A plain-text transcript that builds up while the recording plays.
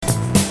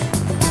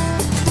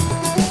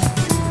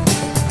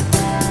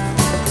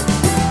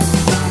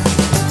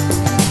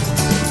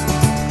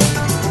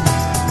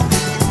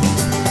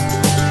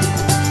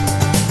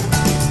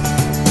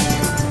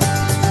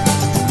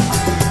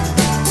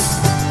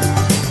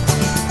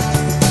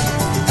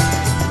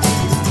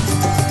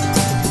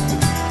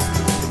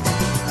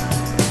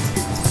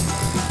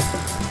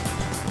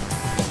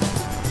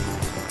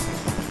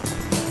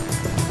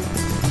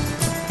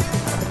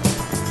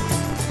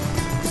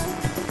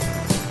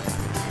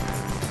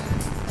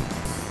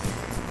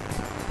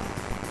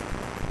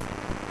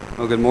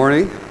Well, good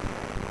morning.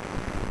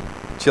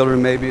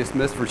 Children may be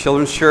dismissed for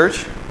Children's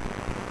Church.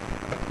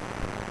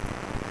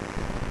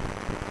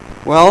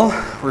 Well,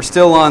 we're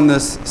still on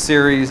this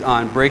series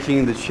on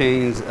breaking the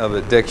chains of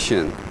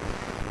addiction.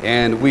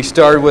 And we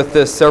started with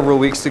this several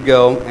weeks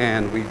ago,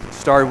 and we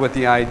started with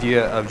the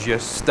idea of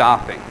just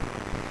stopping.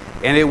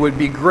 And it would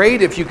be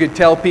great if you could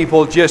tell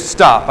people, just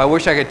stop. I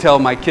wish I could tell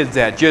my kids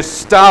that. Just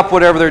stop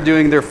whatever they're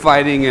doing, they're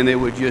fighting, and it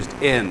would just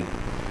end.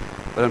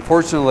 But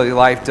unfortunately,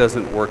 life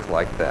doesn't work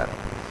like that.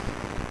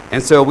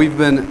 And so we've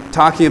been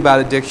talking about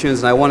addictions,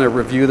 and I want to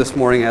review this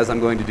morning, as I'm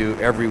going to do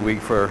every week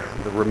for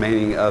the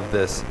remaining of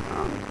this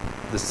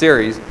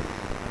series.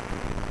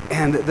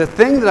 And the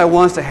thing that I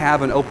want us to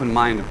have an open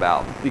mind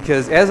about,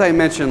 because as I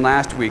mentioned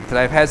last week, that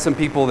I've had some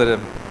people that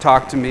have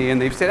talked to me,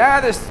 and they've said,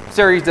 this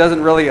series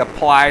doesn't really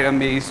apply to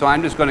me, so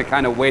I'm just going to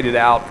kind of wait it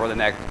out for the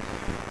next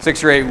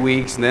 6 or 8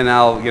 weeks, and then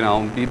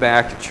I'll, be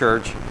back to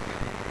church.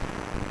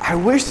 I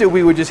wish that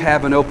we would just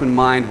have an open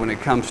mind when it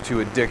comes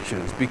to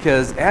addictions,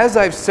 because as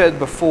I've said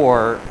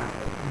before,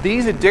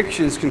 these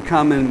addictions can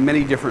come in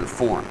many different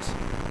forms.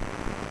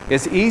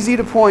 It's easy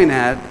to point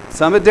at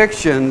some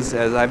addictions,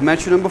 as I've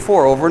mentioned them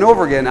before, over and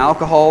over again,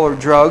 alcohol or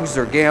drugs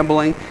or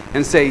gambling,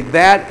 and say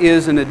that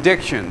is an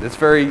addiction that's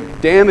very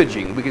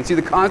damaging. We can see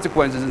the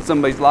consequences in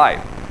somebody's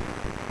life.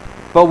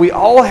 But we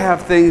all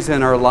have things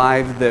in our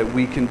lives that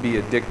we can be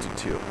addicted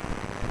to.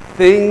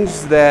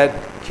 Things that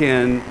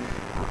can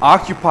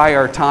occupy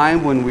our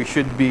time when we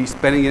should be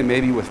spending it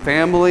maybe with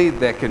family,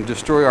 that can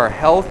destroy our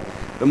health,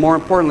 but more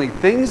importantly,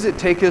 things that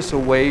take us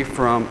away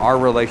from our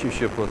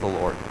relationship with the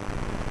Lord.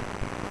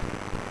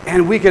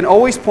 And we can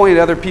always point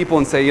at other people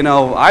and say,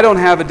 I don't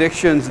have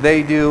addictions,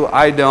 they do,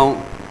 I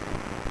don't.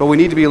 But we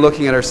need to be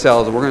looking at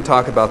ourselves, and we're going to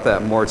talk about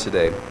that more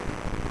today.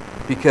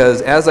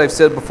 Because as I've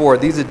said before,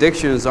 these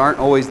addictions aren't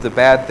always the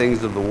bad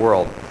things of the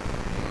world.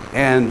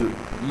 And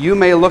you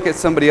may look at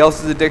somebody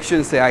else's addiction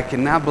and say, I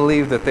cannot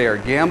believe that they are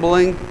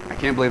gambling. I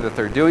can't believe that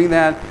they're doing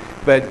that.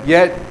 But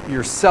yet,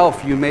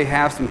 yourself, you may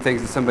have some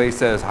things that somebody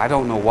says, I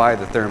don't know why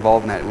that they're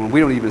involved in that, when we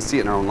don't even see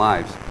it in our own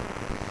lives.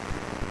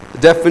 The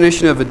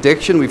definition of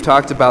addiction, we've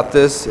talked about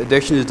this.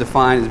 Addiction is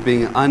defined as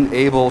being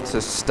unable to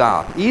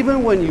stop.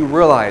 Even when you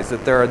realize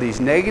that there are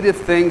these negative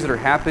things that are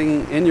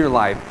happening in your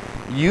life,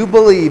 you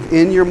believe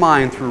in your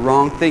mind through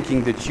wrong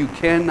thinking that you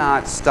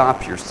cannot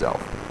stop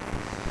yourself.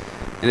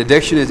 An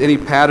addiction is any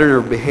pattern or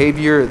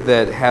behavior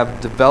that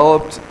have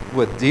developed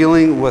with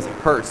dealing with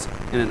hurts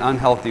in an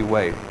unhealthy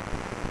way.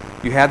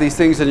 You have these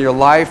things in your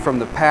life from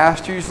the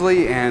past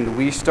usually, and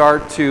we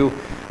start to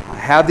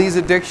have these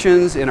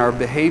addictions in our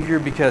behavior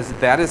because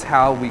that is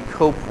how we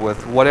cope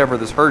with whatever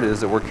this hurt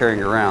is that we're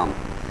carrying around.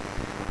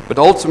 But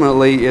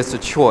ultimately, it's a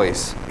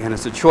choice, and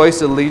it's a choice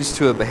that leads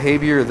to a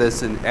behavior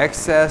that's in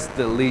excess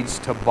that leads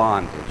to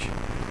bondage.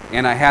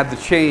 And I had the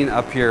chain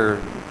up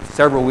here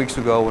several weeks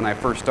ago when I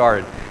first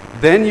started.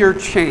 Then you're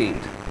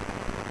chained,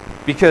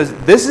 because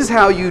this is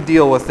how you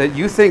deal with it.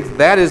 You think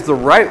that is the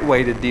right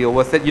way to deal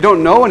with it. You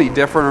don't know any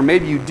different, or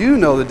maybe you do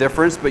know the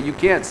difference, but you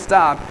can't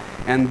stop.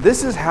 And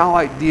this is how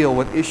I deal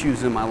with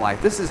issues in my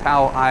life. This is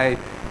how I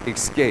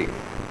escape.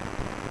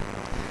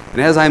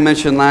 And as I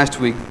mentioned last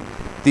week,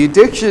 the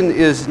addiction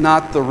is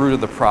not the root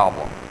of the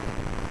problem.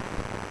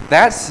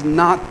 That's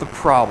not the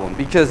problem,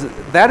 because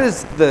that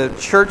is the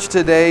church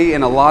today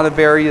in a lot of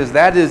areas.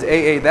 That is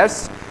AA.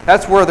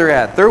 That's where they're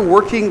at. They're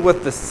working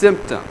with the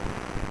symptom.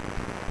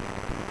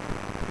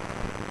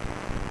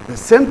 The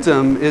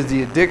symptom is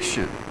the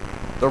addiction.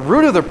 The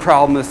root of the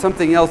problem is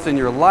something else in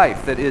your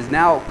life that is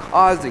now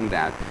causing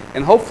that.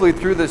 And hopefully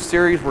through this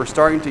series, we're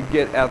starting to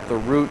get at the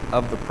root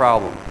of the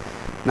problem,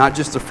 not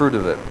just the fruit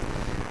of it.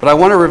 But I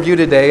want to review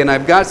today, and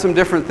I've got some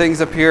different things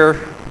up here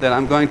that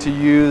I'm going to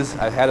use.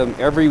 I've had them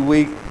every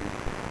week.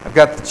 I've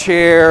got the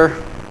chair.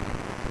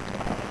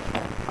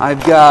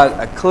 I've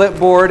got a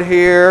clipboard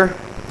here.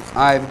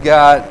 I've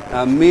got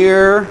a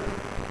mirror.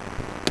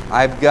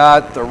 I've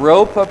got the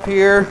rope up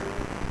here.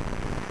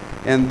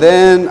 And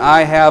then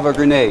I have a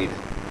grenade.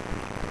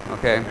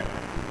 Okay?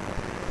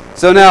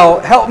 So now,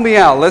 help me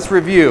out. Let's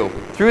review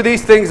through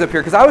these things up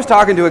here. Because I was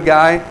talking to a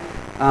guy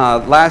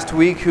last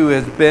week who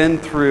has been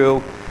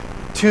through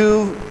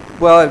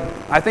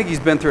I think he's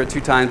been through it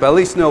 2 times, but at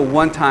least know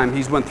one time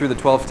he's went through the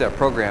 12-step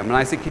program. And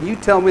I said, can you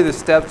tell me the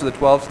steps of the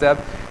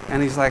 12-step?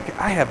 And he's like,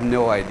 I have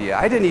no idea.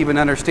 I didn't even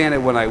understand it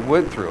when I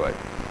went through it.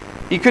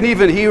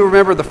 He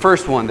remembered the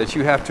first one, that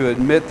you have to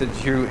admit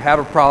that you have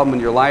a problem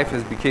and your life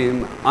has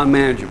become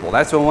unmanageable.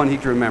 That's the one he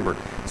can remember.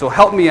 So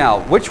help me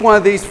out. Which one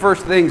of these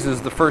first things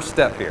is the first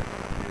step here?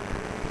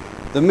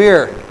 The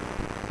mirror.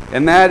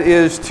 And that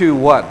is to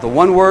what? The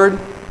one word?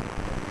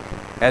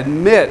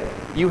 Admit.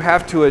 You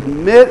have to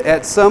admit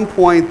at some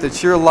point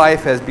that your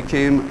life has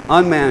become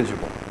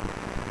unmanageable.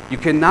 You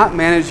cannot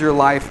manage your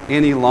life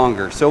any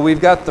longer. So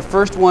we've got the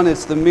first one,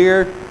 it's the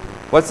mirror.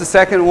 What's the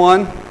second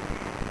one?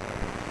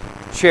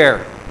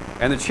 Chair.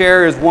 And the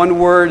chair is one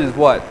word, is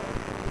what?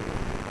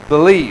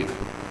 Believe.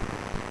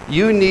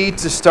 You need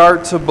to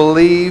start to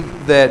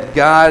believe that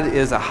God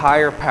is a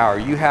higher power.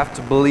 You have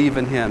to believe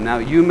in Him. Now,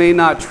 you may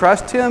not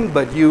trust Him,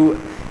 but you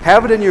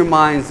Have it in your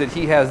minds that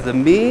He has the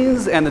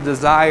means and the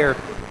desire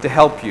to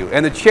help you.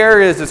 And the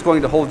chair is just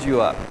going to hold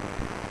you up.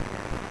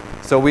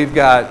 So we've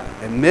got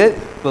admit,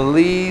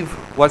 believe.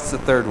 What's the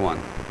third one?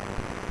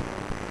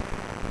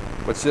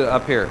 What's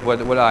up here?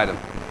 What item?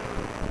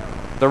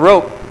 The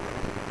rope.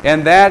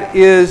 And that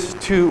is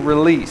to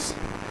release.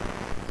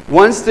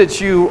 Once that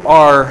you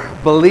are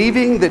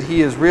believing that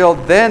He is real,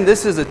 then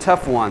this is a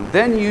tough one.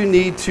 Then you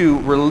need to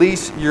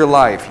release your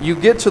life. You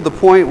get to the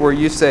point where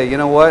you say, you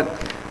know what?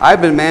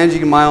 I've been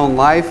managing my own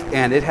life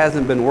and it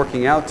hasn't been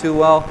working out too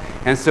well.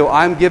 And so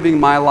I'm giving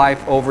my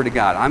life over to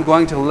God. I'm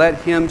going to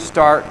let Him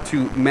start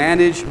to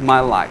manage my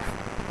life.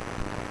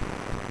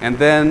 And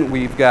then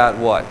we've got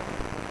what?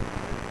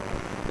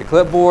 The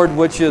clipboard,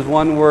 which is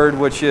one word,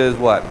 which is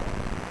what?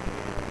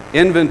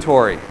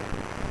 Inventory.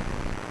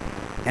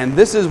 And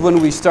this is when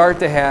we start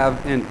to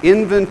have an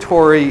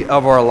inventory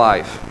of our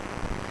life.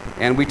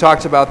 And we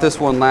talked about this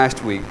one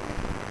last week.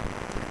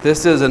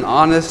 This is an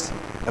honest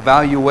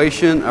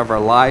evaluation of our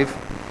life.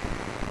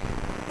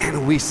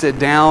 And we sit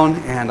down,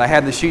 and I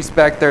had the sheets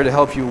back there to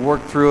help you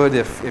work through it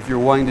if you're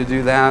wanting to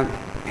do that.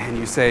 And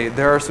you say,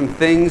 there are some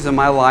things in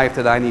my life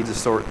that I need to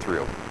sort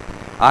through.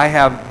 I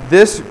have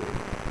this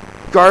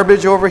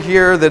garbage over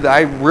here that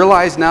I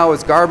realize now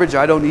is garbage.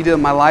 I don't need it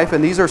in my life.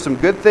 And these are some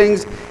good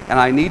things, and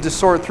I need to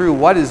sort through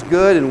what is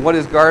good and what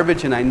is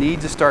garbage, and I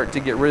need to start to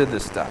get rid of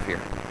this stuff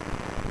here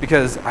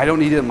because I don't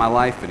need it in my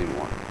life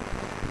anymore.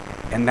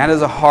 And that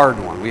is a hard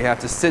one. We have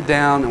to sit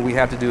down and we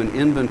have to do an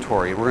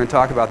inventory. We're going to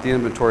talk about the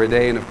inventory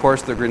today, and of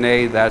course the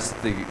grenade, that's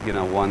the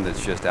one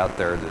that's just out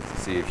there to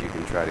see if you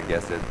can try to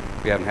guess it.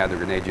 We haven't had the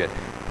grenade yet.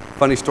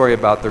 Funny story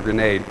about the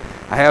grenade.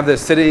 I have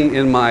this sitting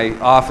in my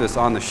office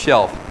on the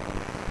shelf.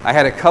 I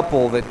had a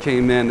couple that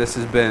came in, this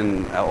has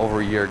been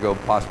over a year ago,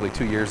 possibly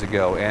 2 years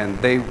ago, and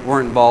they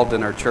weren't involved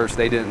in our church.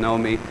 They didn't know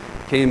me.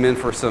 Came in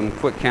for some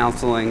quick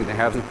counseling. They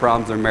have some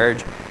problems in their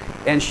marriage.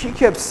 And she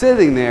kept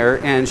sitting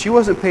there, and she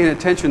wasn't paying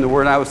attention to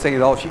what I was saying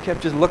at all. She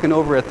kept just looking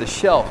over at the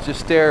shelf,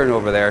 just staring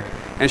over there.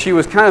 And she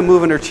was kind of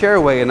moving her chair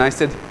away, and I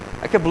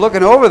kept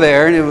looking over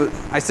there, and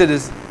I said,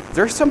 is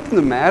there something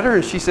the matter?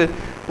 And she said,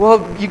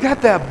 well, you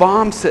got that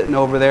bomb sitting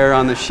over there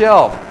on the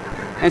shelf.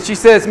 And she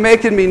said, it's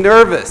making me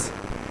nervous.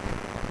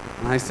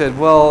 And I said,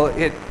 well,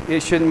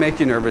 it shouldn't make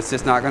you nervous.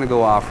 It's not going to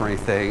go off or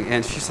anything.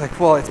 And she's like,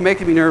 well, it's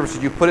making me nervous.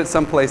 Did you put it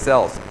someplace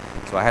else?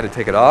 So I had to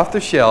take it off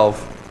the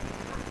shelf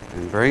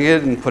and bring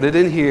it and put it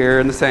in here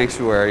in the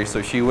sanctuary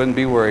so she wouldn't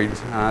be worried.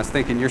 I was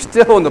thinking, you're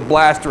still in the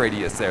blast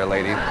radius there,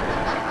 lady.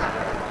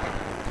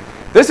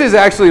 This is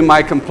actually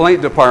my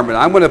complaint department.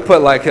 I'm going to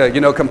put like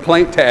a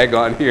complaint tag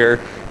on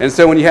here. And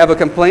so when you have a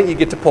complaint, you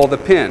get to pull the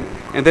pin.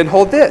 And then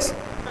hold this.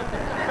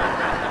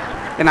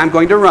 And I'm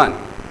going to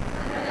run.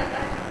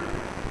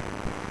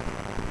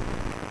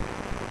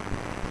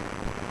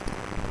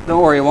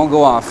 Don't worry, it won't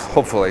go off,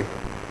 hopefully.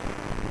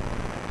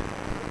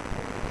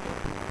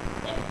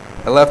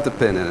 I left the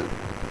pin in it.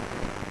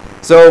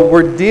 So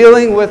we're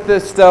dealing with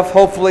this stuff,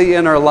 hopefully,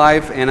 in our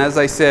life. And as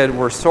I said,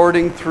 we're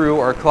sorting through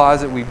our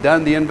closet. We've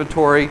done the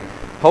inventory.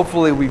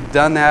 Hopefully, we've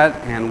done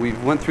that. And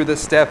we've went through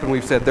this step. And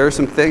we've said, there are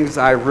some things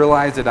I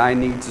realize that I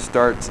need to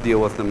start to deal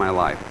with in my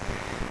life.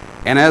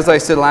 And as I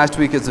said last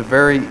week, it's a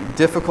very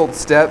difficult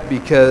step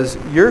because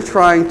you're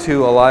trying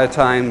to, a lot of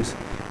times,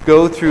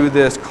 go through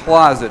this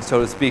closet, so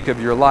to speak, of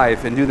your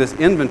life and do this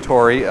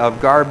inventory of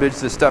garbage,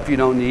 the stuff you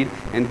don't need,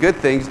 and good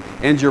things,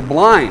 and you're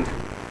blind.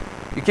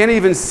 You can't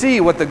even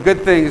see what the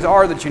good things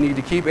are that you need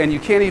to keep, and you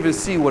can't even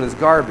see what is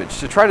garbage.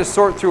 To try to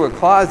sort through a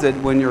closet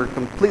when you're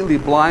completely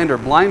blind or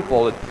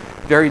blindfolded,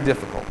 very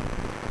difficult.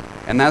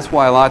 And that's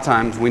why a lot of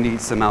times we need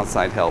some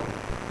outside help.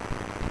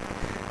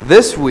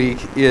 This week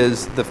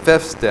is the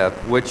fifth step,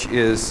 which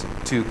is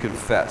to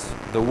confess.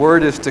 The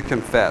word is to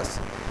confess.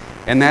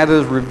 And that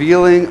is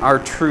revealing our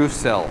true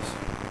selves.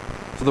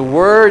 So the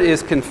word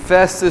is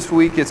confess this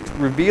week. It's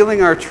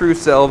revealing our true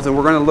selves. And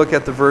we're going to look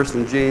at the verse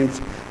in James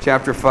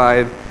chapter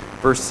 5,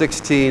 verse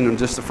 16, and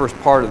just the first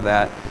part of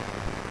that.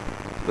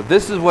 But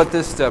this is what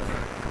this step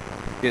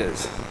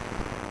is,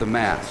 the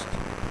mask.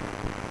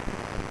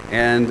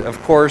 And of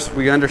course,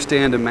 we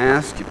understand a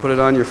mask. You put it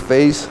on your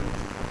face,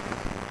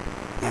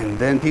 and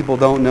then people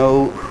don't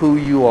know who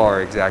you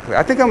are exactly.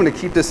 I think I'm going to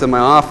keep this in my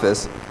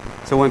office.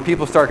 So when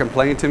people start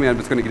complaining to me, I'm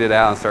just going to get it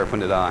out and start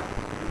putting it on.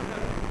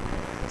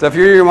 So if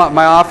you're in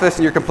my office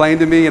and you're complaining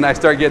to me and I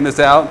start getting this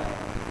out,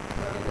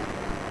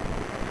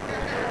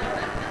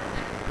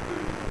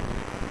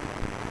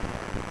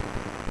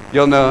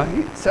 you'll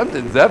know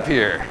something's up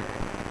here.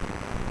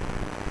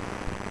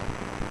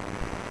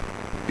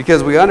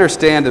 Because we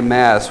understand a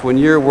mask. When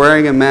you're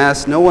wearing a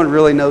mask, no one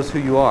really knows who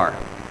you are.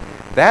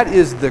 That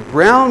is the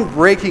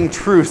groundbreaking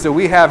truth that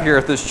we have here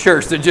at this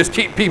church that just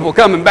keep people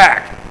coming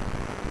back.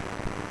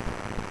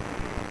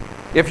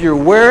 If you're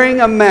wearing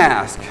a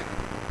mask,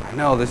 I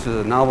know this is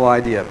a novel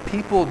idea,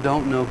 people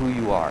don't know who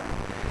you are.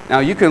 Now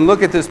you can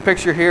look at this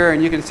picture here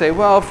and you can say,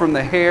 well, from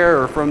the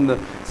hair or from the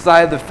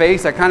side of the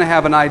face, I kind of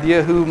have an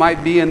idea who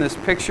might be in this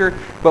picture,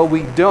 but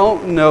we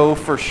don't know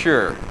for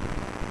sure.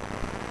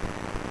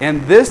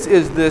 And this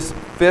is this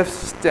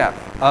fifth step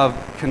of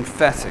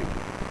confessing.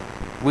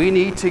 We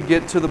need to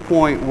get to the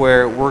point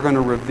where we're going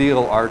to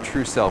reveal our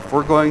true self.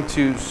 We're going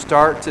to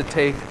start to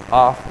take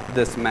off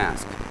this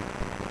mask.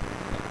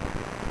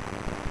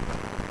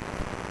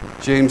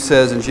 James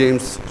says in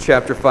James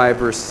chapter 5,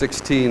 verse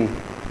 16,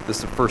 this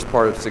is the first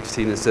part of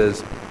 16, it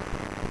says,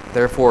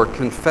 "Therefore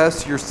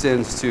confess your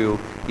sins to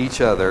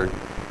each other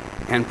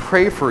and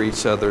pray for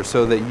each other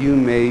so that you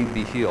may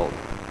be healed."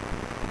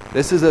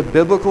 This is a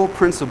biblical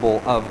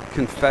principle of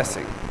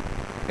confessing.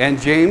 And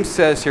James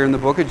says here in the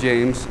book of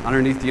James,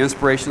 underneath the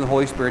inspiration of the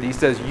Holy Spirit, he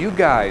says, you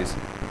guys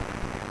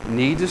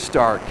need to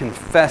start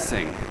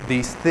confessing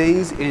these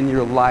things in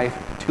your life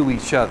to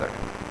each other.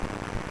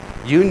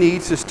 You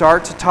need to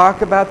start to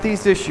talk about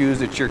these issues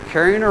that you're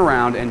carrying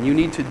around, and you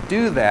need to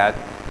do that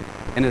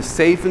in a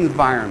safe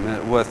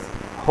environment with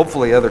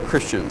hopefully other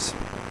Christians.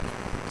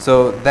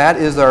 So that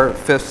is our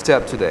fifth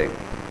step today.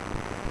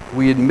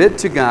 We admit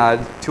to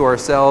God, to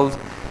ourselves,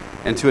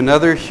 and to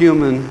another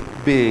human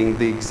being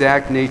the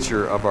exact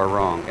nature of our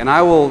wrong. And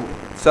I will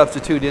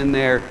substitute in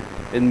there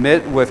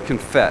admit with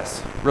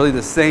confess. Really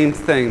the same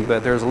thing,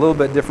 but there's a little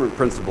bit different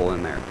principle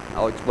in there.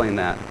 I'll explain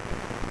that.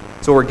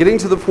 So we're getting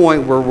to the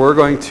point where we're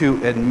going to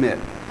admit.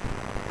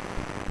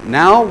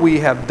 Now we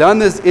have done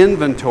this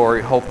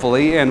inventory,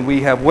 hopefully, and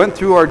we have went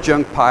through our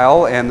junk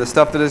pile and the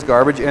stuff that is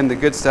garbage and the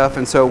good stuff.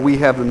 And so we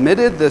have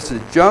admitted this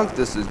is junk,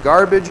 this is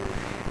garbage,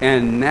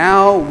 and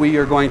now we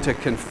are going to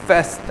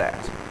confess that.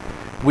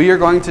 We are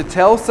going to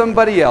tell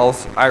somebody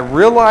else, I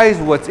realize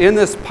what's in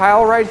this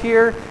pile right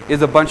here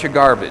is a bunch of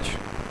garbage.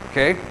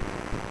 Okay?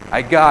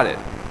 I got it.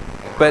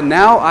 But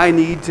now I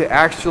need to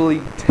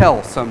actually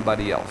tell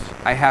somebody else.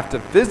 I have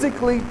to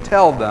physically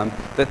tell them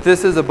that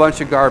this is a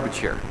bunch of garbage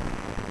here.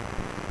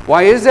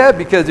 Why is that?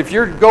 Because if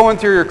you're going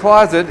through your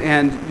closet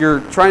and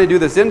you're trying to do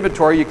this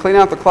inventory, you clean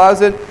out the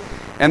closet,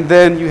 and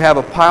then you have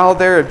a pile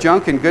there of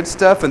junk and good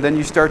stuff, and then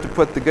you start to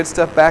put the good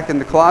stuff back in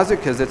the closet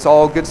because it's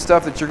all good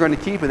stuff that you're going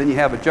to keep, and then you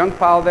have a junk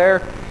pile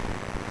there.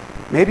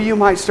 Maybe you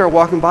might start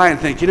walking by and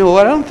think, you know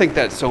what, I don't think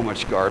that's so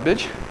much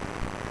garbage.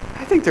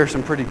 I think there's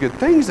some pretty good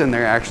things in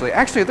there, actually.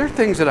 Actually, there are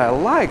things that I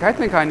like. I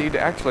think I need to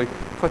actually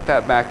put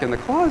that back in the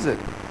closet.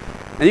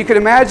 And you can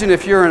imagine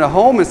if you're in a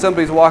home and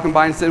somebody's walking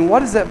by and saying,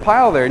 what is that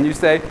pile there? And you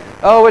say,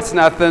 oh, it's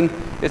nothing.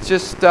 It's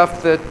just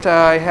stuff that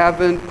I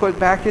haven't put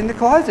back in the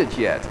closet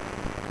yet.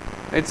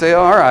 They'd say,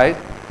 oh, all right.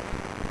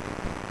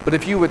 But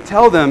if you would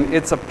tell them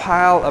it's a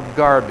pile of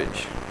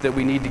garbage that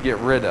we need to get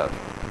rid of,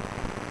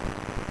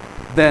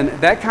 then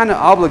that kind of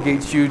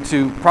obligates you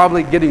to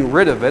probably getting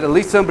rid of it. At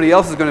least somebody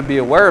else is going to be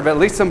aware of it. At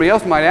least somebody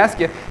else might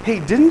ask you, hey,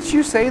 didn't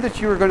you say that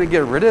you were going to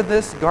get rid of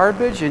this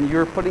garbage and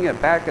you're putting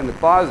it back in the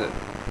closet?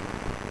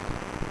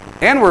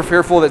 And we're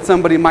fearful that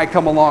somebody might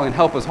come along and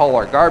help us haul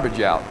our garbage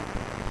out.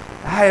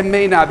 I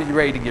may not be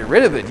ready to get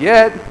rid of it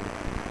yet,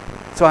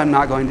 so I'm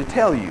not going to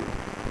tell you.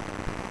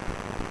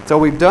 So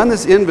we've done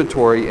this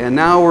inventory, and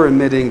now we're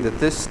admitting that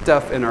this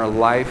stuff in our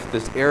life,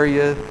 this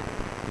area,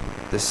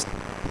 this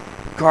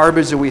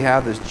garbage that we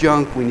have, this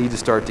junk, we need to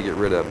start to get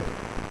rid of.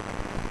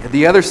 At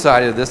the other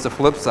side of this, the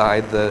flip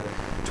side, the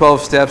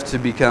 12 steps to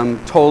become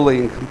totally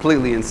and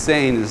completely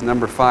insane is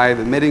number 5,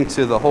 admitting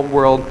to the whole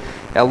world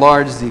at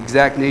large the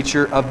exact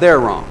nature of their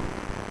wrong.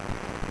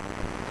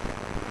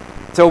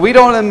 So we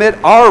don't admit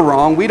our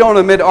wrong, we don't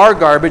admit our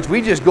garbage,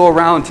 we just go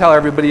around and tell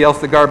everybody else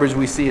the garbage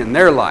we see in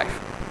their life.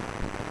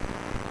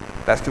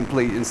 That's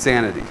complete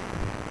insanity.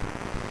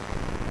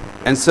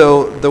 And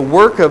so the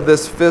work of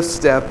this 5th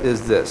step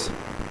is this.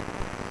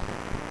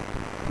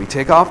 We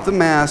take off the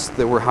mask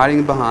that we're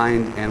hiding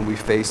behind and we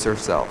face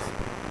ourselves.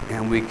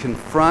 And we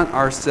confront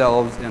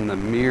ourselves in the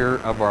mirror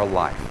of our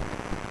life.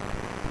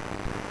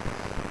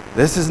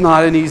 This is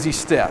not an easy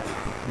step.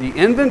 The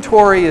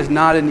inventory is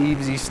not an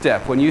easy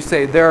step. When you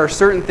say there are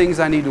certain things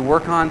I need to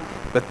work on,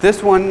 but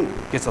this one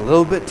gets a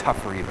little bit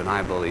tougher even,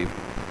 I believe,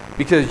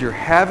 because you're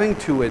having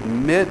to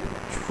admit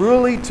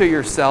truly to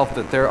yourself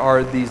that there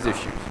are these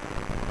issues.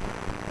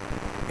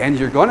 And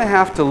you're going to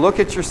have to look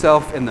at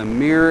yourself in the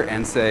mirror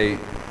and say,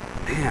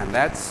 man,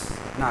 that's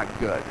not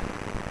good.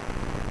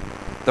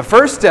 The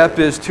first step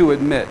is to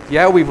admit,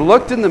 yeah, we've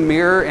looked in the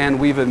mirror and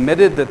we've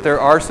admitted that there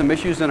are some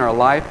issues in our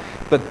life,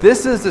 but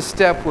this is the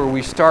step where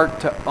we start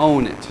to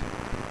own it.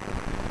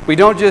 We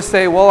don't just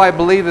say, well, I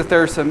believe that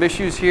there are some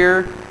issues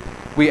here.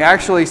 We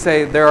actually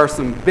say there are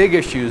some big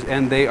issues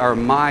and they are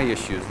my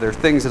issues. They're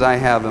things that I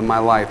have in my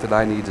life that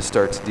I need to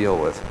start to deal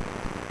with.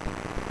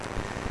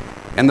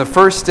 And the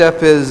first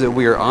step is that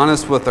we are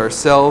honest with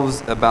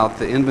ourselves about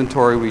the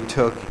inventory we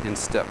took in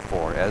step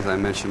 4, as I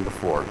mentioned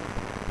before.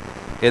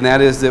 And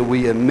that is that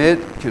we admit,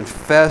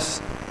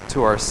 confess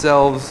to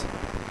ourselves,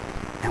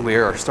 and we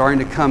are starting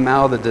to come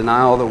out of the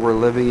denial that we're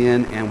living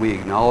in, and we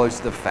acknowledge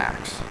the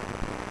facts.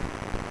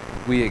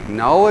 We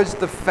acknowledge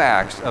the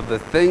facts of the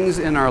things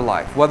in our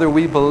life. Whether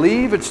we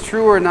believe it's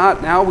true or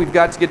not, now we've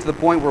got to get to the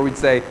point where we'd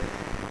say,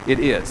 it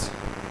is.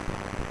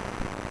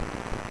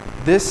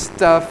 This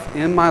stuff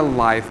in my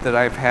life that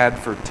I've had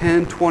for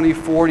 10, 20,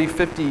 40,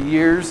 50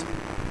 years,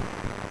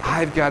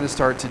 I've got to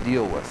start to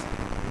deal with.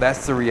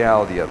 That's the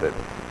reality of it.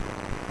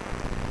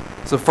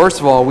 So first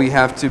of all, we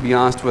have to be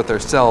honest with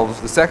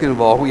ourselves. The second of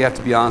all, we have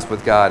to be honest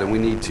with God, and we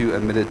need to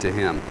admit it to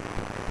Him.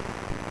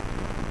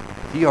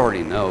 He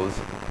already knows.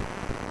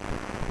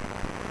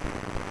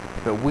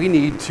 But we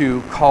need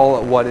to call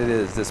it what it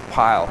is, this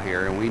pile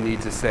here, and we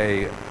need to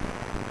say,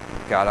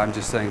 God, I'm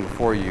just saying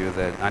before you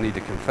that I need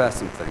to confess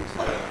some things.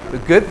 The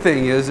good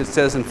thing is, it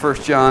says in 1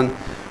 John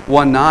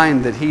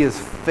 1:9 that He is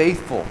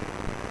faithful,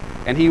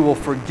 and He will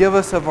forgive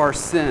us of our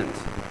sins.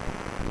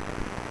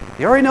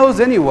 He already knows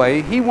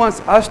anyway. He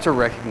wants us to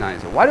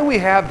recognize it. Why do we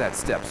have that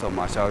step so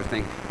much, I always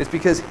think? It's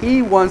because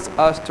He wants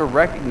us to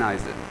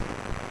recognize it.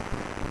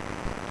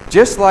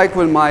 Just like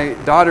when my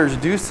daughters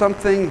do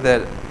something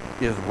that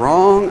is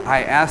wrong,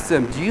 I ask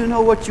them, do you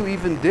know what you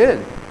even did?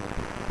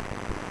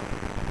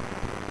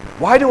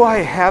 Why do I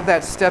have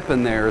that step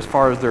in there as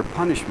far as their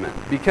punishment?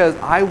 Because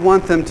I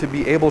want them to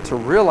be able to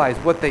realize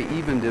what they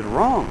even did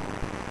wrong.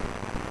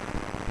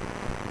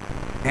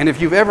 And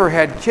if you've ever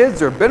had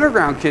kids or been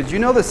around kids, you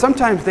know that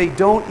sometimes they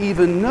don't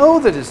even know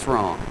that it's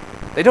wrong.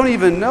 They don't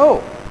even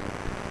know.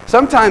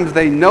 Sometimes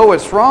they know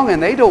it's wrong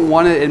and they don't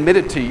want to admit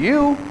it to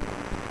you.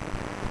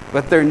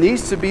 But there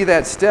needs to be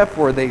that step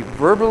where they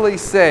verbally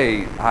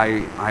say,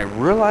 I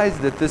realize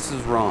that this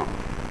is wrong.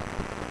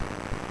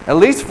 At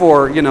least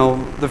for,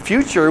 the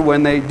future,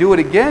 when they do it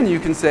again, you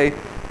can say,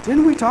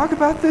 didn't we talk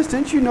about this?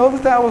 Didn't you know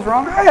that that was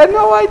wrong? I had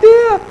no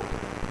idea.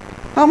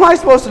 How am I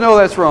supposed to know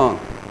that's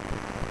wrong?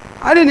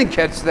 I didn't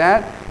catch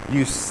that.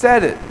 You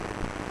said it.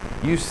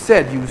 You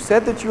said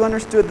that you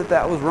understood that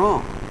that was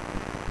wrong.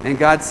 And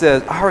God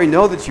says, I already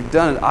know that you've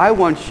done it. I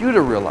want you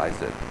to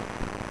realize it.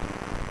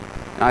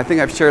 And I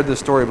think I've shared this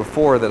story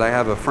before, that I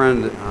have a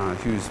friend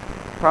who's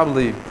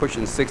probably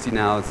pushing 60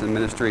 now. It's in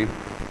ministry.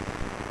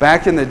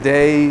 Back in the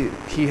day,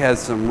 he had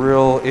some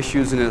real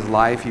issues in his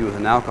life. He was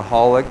an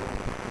alcoholic.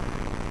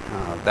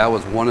 That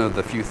was one of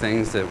the few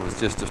things that was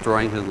just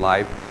destroying his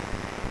life.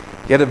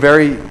 He had a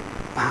very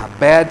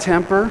bad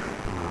temper,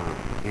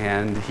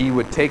 and he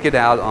would take it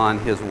out on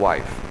his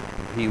wife.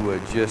 He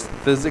would just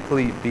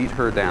physically beat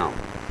her down.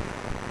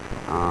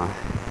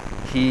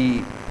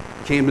 He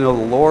came to know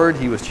the Lord.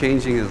 He was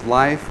changing his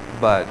life,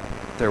 but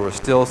there were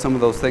still some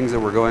of those things that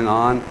were going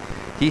on.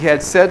 He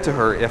had said to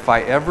her, if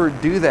I ever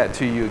do that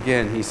to you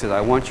again, he said,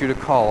 I want you to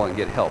call and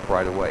get help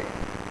right away.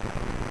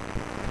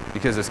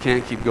 Because this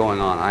can't keep going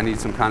on. I need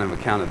some kind of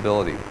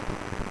accountability.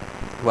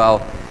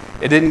 Well,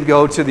 it didn't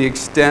go to the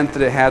extent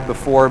that it had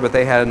before, but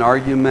they had an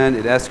argument.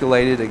 It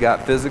escalated. It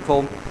got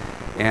physical.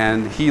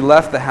 And he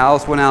left the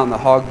house, went out in the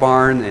hog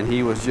barn, and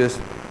he was just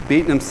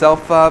beating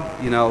himself up.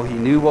 He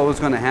knew what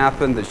was going to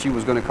happen, that she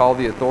was going to call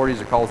the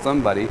authorities or call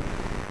somebody.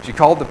 She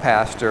called the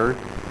pastor.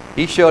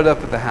 He showed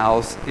up at the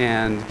house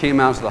and came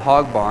out to the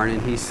hog barn,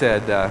 and he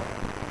said,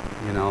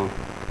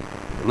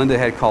 Linda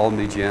had called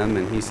me, Jim,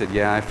 and he said,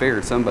 yeah, I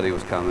figured somebody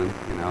was coming,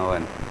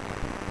 and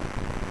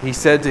he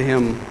said to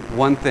him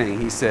one thing.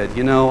 He said,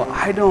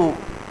 I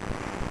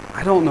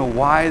don't know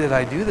why that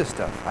I do this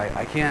stuff.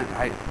 I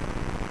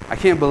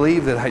can't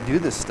believe that I do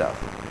this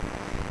stuff.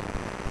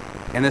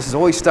 And this has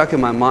always stuck in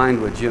my mind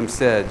what Jim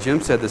said.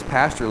 Jim said this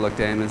pastor looked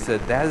at him and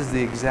said, that is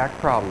the exact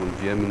problem,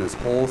 Jim, in this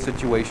whole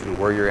situation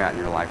where you're at in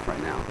your life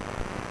right now.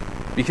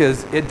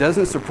 Because it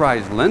doesn't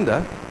surprise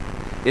Linda.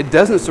 It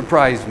doesn't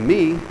surprise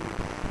me.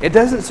 It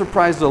doesn't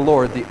surprise the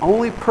Lord. The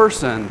only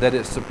person that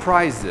it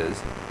surprises,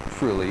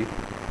 truly,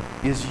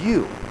 is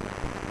you.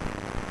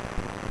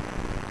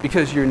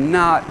 Because you're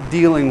not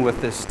dealing with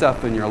this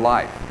stuff in your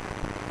life.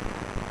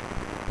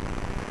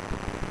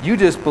 You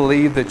just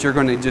believe that you're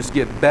going to just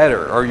get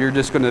better, or you're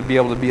just going to be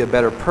able to be a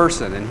better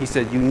person. And he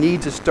said, you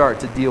need to start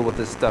to deal with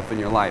this stuff in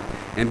your life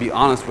and be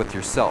honest with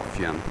yourself,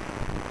 Jim.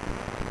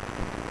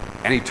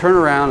 And he turned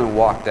around and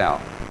walked out.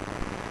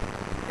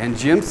 And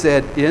Jim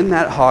said in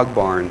that hog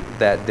barn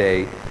that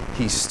day,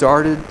 he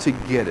started to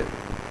get it.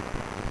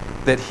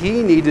 That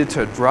he needed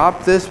to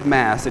drop this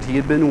mask that he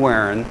had been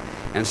wearing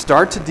and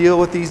start to deal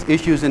with these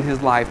issues in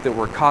his life that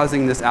were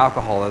causing this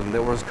alcoholism,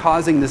 that was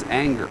causing this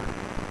anger.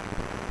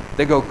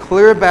 They go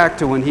clear back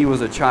to when he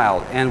was a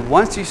child. And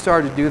once he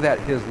started to do that,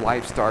 his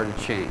life started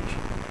to change.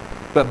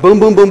 But boom,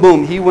 boom, boom,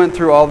 boom, he went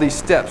through all these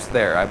steps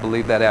there, I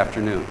believe, that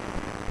afternoon.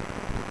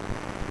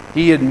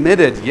 He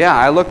admitted, yeah,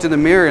 I looked in the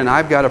mirror and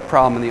I've got a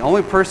problem. And the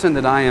only person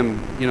that I am,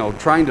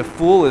 trying to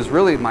fool is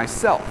really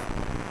myself.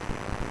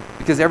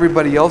 Because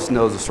everybody else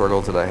knows the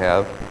struggles that I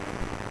have.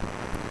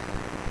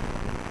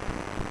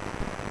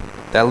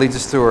 That leads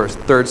us to our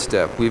third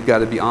step. We've got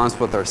to be honest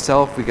with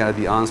ourselves, we've got to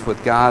be honest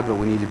with God, but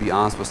we need to be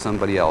honest with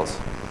somebody else.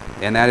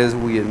 And that is,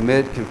 we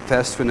admit,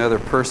 confess to another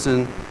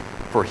person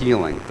for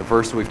healing. The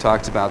verse that we've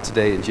talked about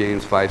today in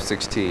James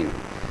 5:16.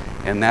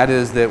 And that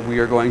is that we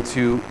are going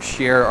to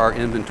share our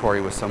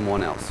inventory with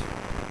someone else.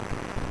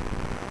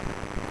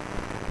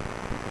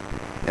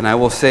 And I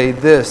will say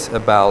this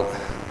about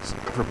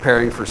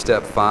preparing for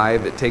step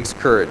 5. It takes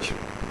courage.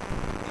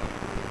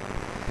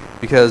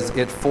 Because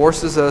it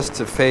forces us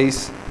to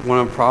face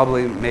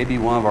maybe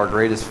one of our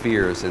greatest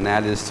fears, and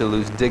that is to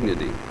lose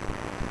dignity.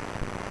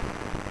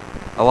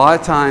 A lot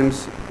of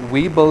times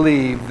we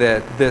believe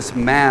that this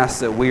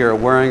mask that we are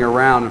wearing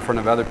around in front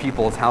of other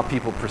people is how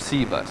people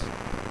perceive us.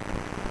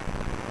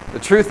 The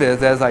truth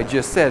is, as I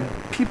just said,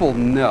 people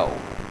know.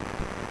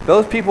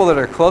 Those people that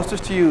are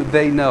closest to you,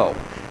 they know.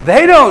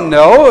 They don't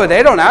know.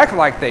 They don't act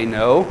like they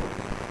know.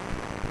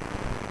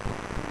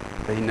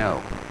 They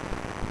know.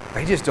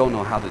 They just don't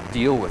know how to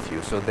deal with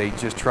you, so they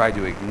just try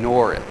to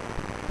ignore it.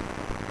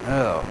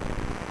 Oh.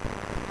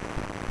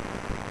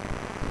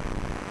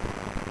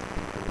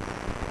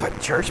 But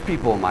church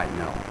people might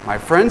know. My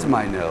friends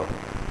might know.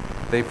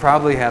 They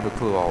probably have a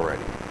clue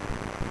already.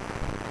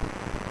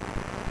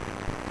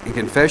 And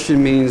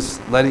confession means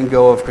letting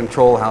go of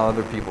control how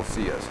other people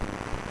see us.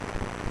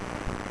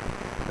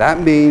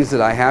 That means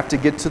that I have to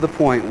get to the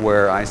point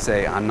where I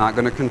say, I'm not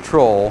going to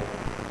control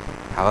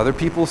how other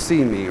people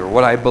see me or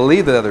what I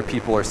believe that other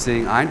people are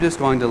seeing. I'm just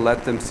going to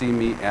let them see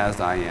me as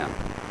I am.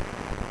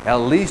 At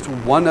least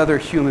one other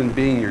human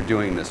being you're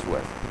doing this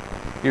with.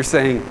 You're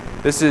saying,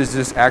 this is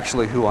just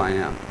actually who I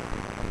am.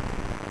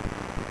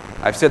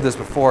 I've said this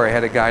before. I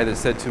had a guy that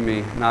said to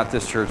me, not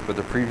this church, but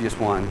the previous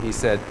one, he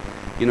said,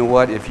 you know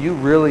what, if you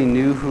really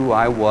knew who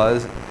I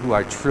was, who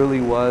I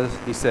truly was,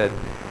 he said,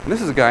 and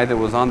this is a guy that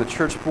was on the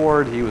church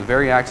board, he was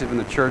very active in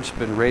the church,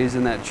 been raised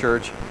in that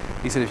church.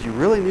 He said, if you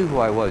really knew who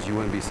I was, you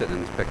wouldn't be sitting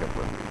in this pickup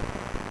with me.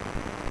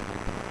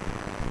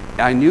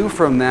 I knew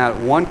from that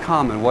one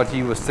comment, what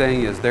he was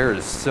saying is, there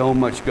is so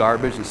much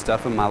garbage and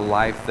stuff in my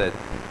life that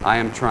I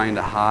am trying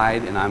to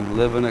hide, and I'm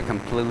living a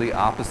completely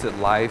opposite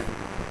life.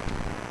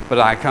 But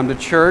I come to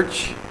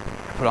church,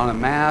 I put on a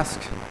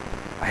mask,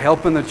 I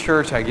help in the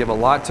church, I give a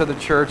lot to the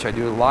church, I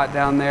do a lot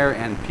down there,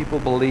 and people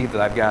believe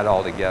that I've got it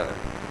all together.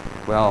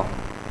 Well,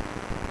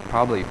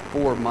 probably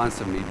 4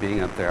 months of me being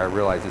up there, I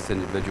realized this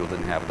individual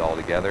didn't have it all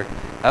together.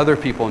 Other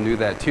people knew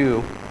that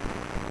too,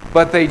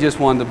 but they just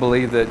wanted to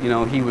believe that,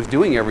 he was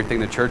doing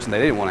everything in the church and they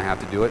didn't want to have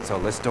to do it, so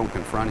let's don't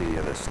confront any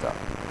of this stuff.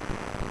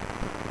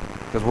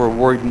 Because we're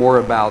worried more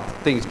about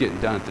things getting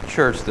done at the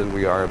church than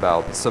we are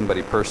about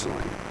somebody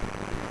personally.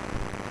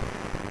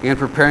 And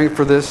preparing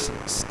for this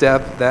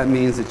step, that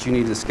means that you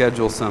need to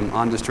schedule some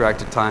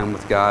undistracted time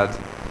with God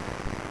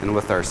and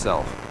with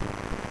ourselves.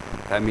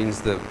 That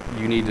means that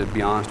you need to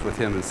be honest with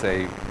Him and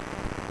say,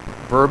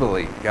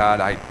 verbally, God,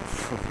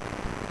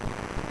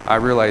 I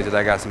realize that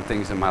I got some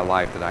things in my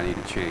life that I need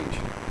to change.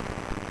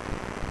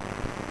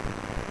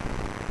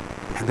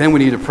 And then we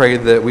need to pray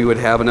that we would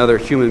have another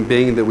human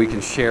being that we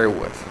can share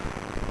with.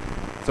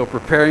 So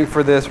preparing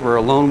for this, we're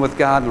alone with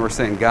God and we're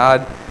saying,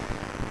 God,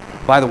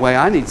 by the way,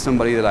 I need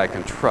somebody that I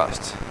can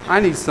trust. I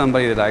need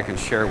somebody that I can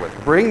share with.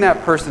 Bring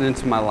that person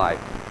into my life.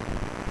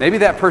 Maybe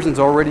that person's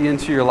already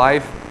into your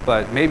life,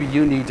 but maybe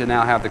you need to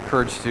now have the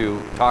courage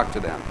to talk to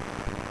them.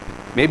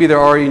 Maybe they're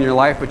already in your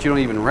life, but you don't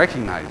even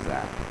recognize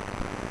that.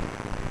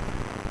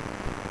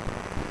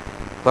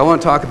 But I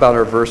want to talk about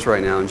our verse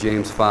right now in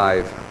James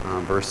 5,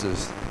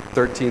 verses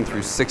 13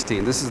 through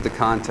 16. This is the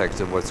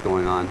context of what's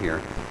going on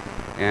here.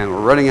 And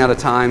we're running out of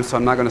time, so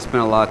I'm not going to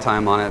spend a lot of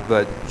time on it.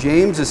 But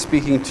James is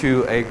speaking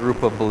to a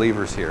group of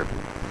believers here.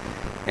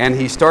 And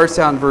he starts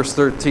out in verse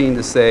 13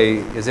 to say,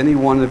 is any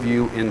one of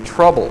you in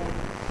trouble?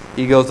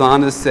 He goes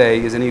on to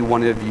say, is any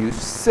one of you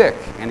sick?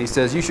 And he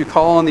says, you should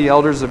call on the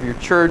elders of your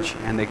church,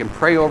 and they can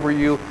pray over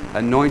you,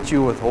 anoint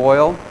you with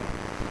oil.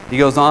 He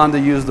goes on to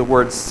use the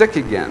word sick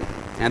again.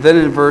 And then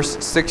in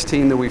verse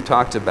 16 that we've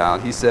talked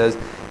about, he says,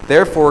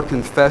 therefore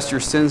confess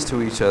your sins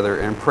to each other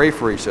and pray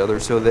for each other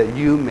so that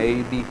you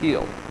may be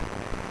healed.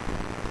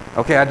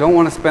 Okay, I don't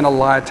want to spend a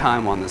lot of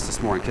time on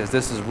this morning because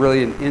this is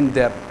really an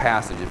in-depth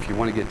passage if you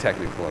want to get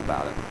technical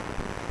about it.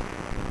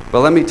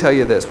 But let me tell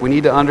you this, we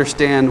need to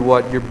understand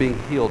what you're being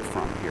healed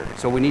from here.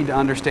 So we need to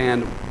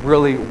understand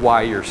really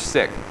why you're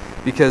sick.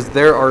 Because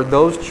there are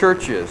those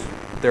churches,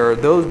 there are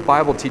those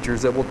Bible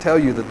teachers that will tell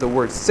you that the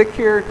word sick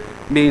here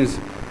means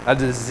a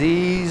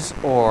disease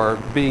or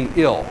being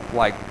ill,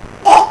 like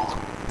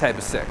type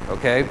of sick,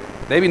 okay?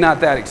 Maybe not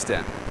that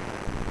extent.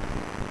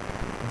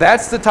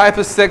 That's the type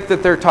of sick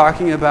that they're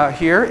talking about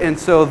here. And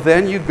so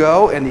then you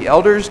go and the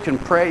elders can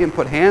pray and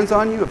put hands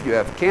on you. If you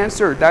have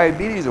cancer or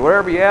diabetes or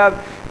whatever you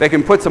have, they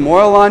can put some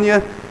oil on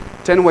you,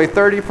 10-way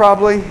 30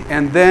 probably,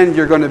 and then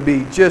you're going to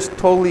be just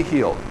totally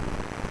healed.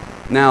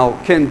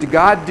 Now, can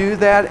God do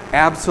that?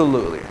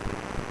 Absolutely.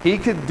 He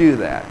could do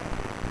that.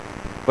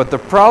 But the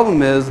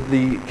problem is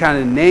the kind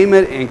of name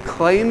it and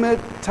claim it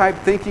type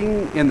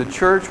thinking in the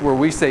church where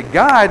we say,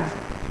 God,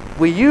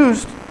 we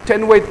used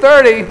 10-way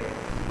 30.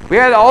 We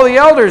had all the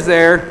elders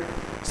there,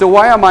 so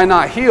why am I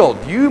not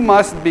healed? You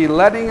must be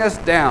letting us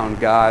down,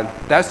 God.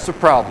 That's the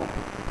problem.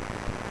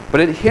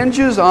 But it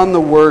hinges on the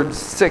word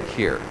sick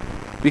here,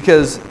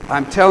 because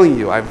I'm telling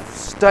you, I've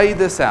studied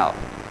this out.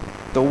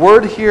 The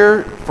word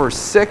here for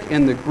sick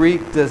in the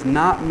Greek does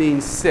not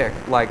mean sick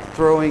like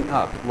throwing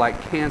up,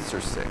 like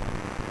cancer sick.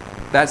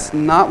 That's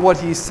not what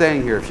he's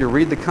saying here. If you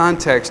read the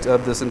context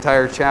of this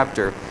entire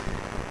chapter,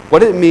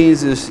 what it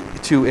means is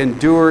to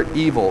endure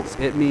evils.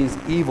 It means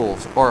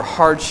evils or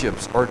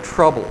hardships or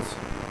troubles.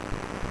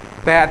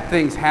 Bad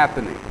things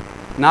happening.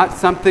 Not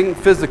something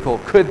physical.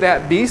 Could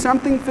that be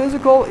something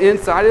physical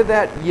inside of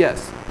that?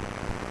 Yes.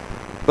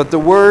 But the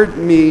word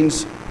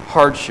means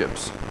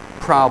hardships,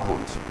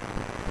 problems.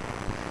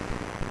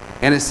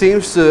 And it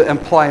seems to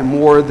imply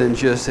more than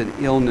just an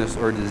illness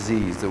or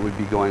disease that would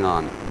be going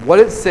on. What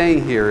it's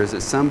saying here is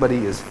that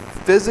somebody is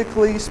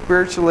physically,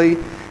 spiritually,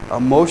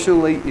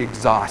 emotionally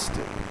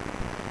exhausted.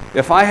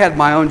 If I had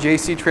my own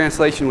JC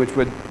translation, which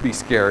would be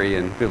scary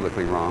and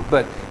biblically wrong,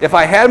 but if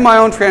I had my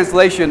own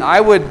translation,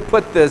 I would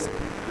put this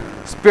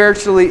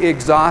spiritually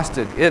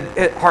exhausted.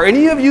 Are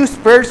any of you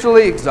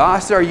spiritually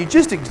exhausted? Are you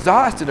just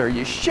exhausted? Are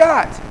you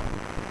shot?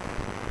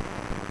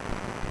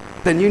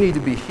 Then you need to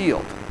be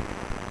healed.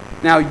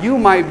 Now, you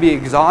might be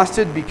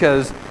exhausted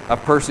because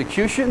of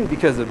persecution,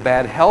 because of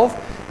bad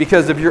health,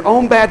 because of your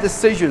own bad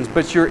decisions,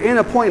 but you're in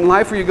a point in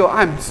life where you go,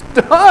 I'm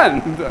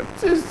done. I'm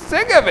just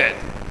sick of it.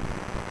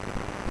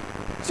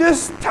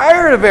 Just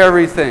tired of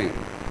everything.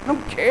 I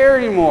don't care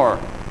anymore.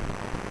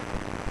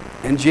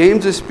 And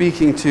James is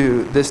speaking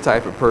to this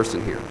type of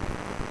person here.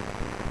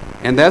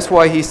 And that's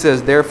why he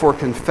says, therefore,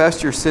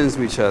 confess your sins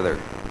to each other.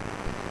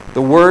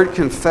 The word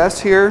confess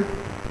here,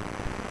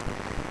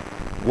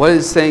 what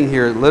it's saying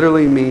here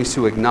literally means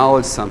to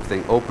acknowledge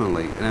something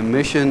openly, an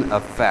admission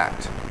of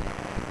fact.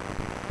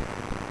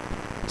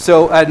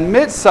 So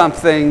admit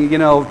something,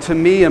 to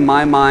me in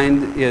my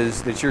mind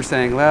is that you're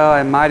saying, well,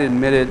 I might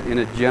admit it in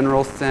a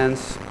general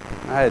sense.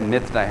 I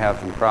admit that I have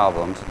some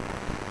problems.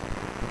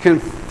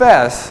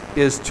 Confess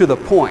is to the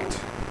point.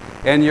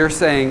 And you're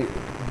saying,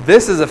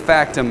 this is a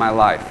fact in my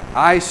life.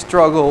 I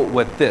struggle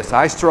with this.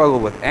 I struggle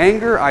with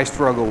anger. I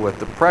struggle with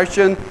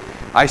depression.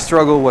 I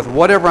struggle with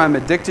whatever I'm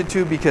addicted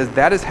to because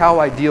that is how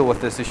I deal with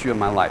this issue in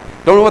my life.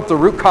 Don't know what the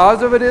root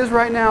cause of it is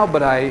right now,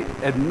 but I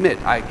admit,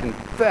 I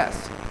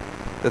confess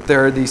that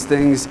there are these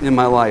things in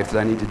my life that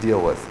I need to deal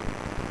with.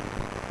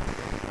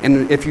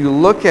 And if you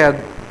look at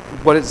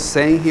what it's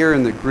saying here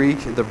in the Greek,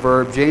 the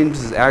verb,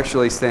 James is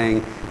actually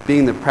saying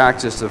being the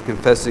practice of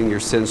confessing your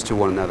sins to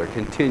one another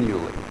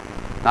continually.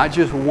 Not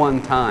just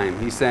one time.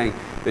 He's saying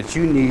that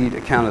you need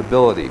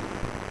accountability.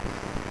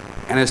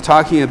 And it's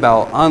talking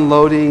about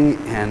unloading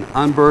and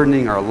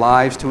unburdening our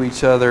lives to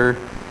each other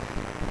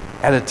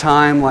at a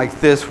time like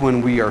this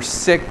when we are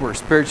sick, we're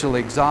spiritually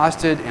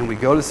exhausted, and we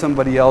go to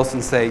somebody else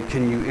and say,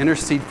 can you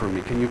intercede for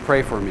me? Can you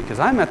pray for me? Because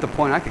I'm at the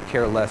point I could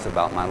care less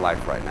about my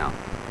life right now.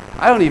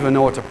 I don't even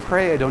know what to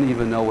pray. I don't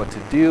even know what to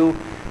do.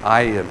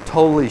 I am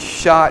totally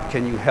shot.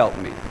 Can you help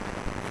me?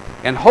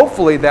 And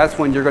hopefully that's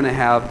when you're going to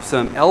have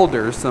some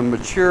elders, some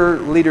mature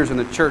leaders in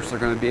the church that are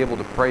going to be able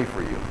to pray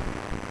for you.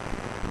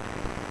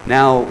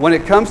 Now, when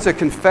it comes to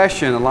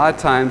confession, a lot of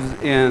times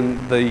in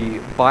the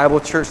Bible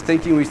church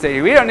thinking, we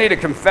say, we don't need to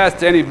confess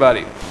to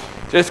anybody.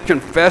 Just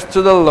confess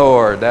to the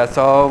Lord. That's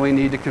all we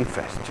need to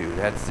confess to.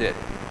 That's it.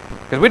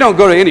 Because we don't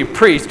go to any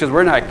priest because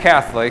we're not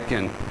Catholic,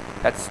 and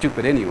that's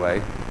stupid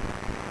anyway.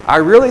 I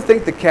really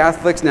think the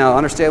Catholics, now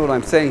understand what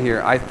I'm saying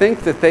here, I think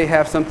that they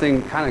have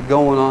something kind of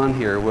going on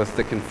here with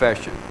the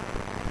confession.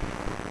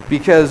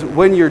 Because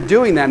when you're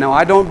doing that, now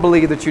I don't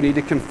believe that you need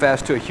to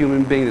confess to a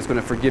human being that's going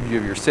to forgive you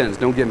of your sins.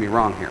 Don't get me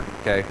wrong here,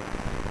 okay?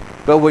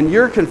 But when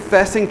you're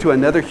confessing to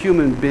another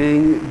human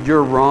being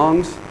your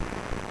wrongs,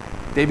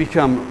 they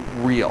become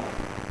real.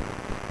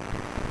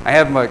 I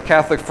have a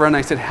Catholic friend,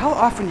 I said, how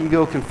often do you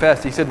go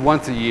confess? He said,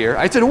 once a year.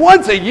 I said,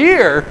 once a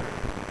year?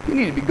 You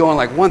need to be going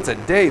like once a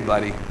day,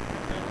 buddy.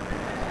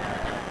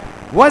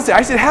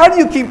 I said, how do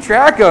you keep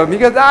track of them? He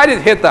goes, I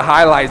just hit the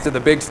highlights of the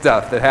big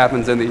stuff that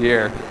happens in the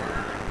year.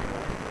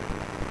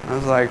 I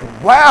was like,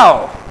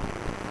 wow.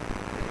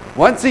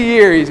 Once a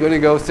year, he's going to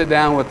go sit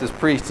down with this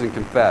priest and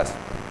confess.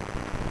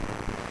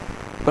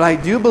 But I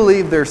do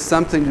believe there's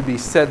something to be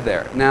said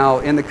there. Now,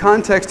 in the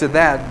context of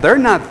that, they're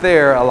not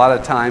there a lot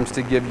of times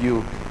to give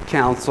you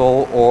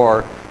counsel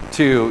or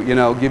to,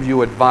 give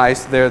you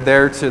advice. They're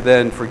there to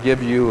then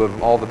forgive you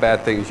of all the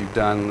bad things you've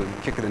done,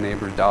 kicking a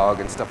neighbor's dog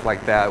and stuff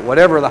like that,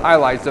 whatever the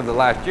highlights of the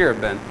last year have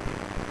been.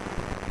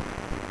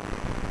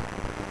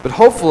 But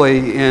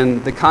hopefully,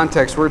 in the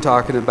context we're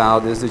talking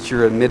about, is that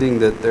you're admitting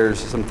that there's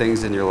some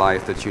things in your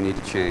life that you need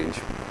to change.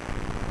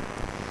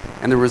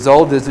 And the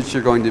result is that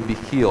you're going to be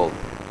healed.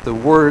 The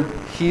word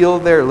heal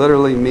there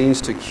literally means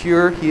to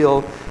cure,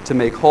 heal, to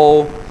make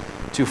whole,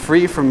 to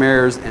free from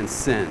errors and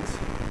sins.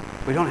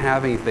 We don't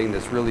have anything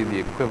that's really the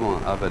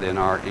equivalent of it in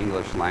our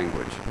English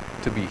language,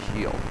 to be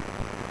healed.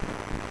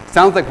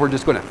 Sounds like we're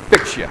just going to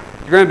fix you.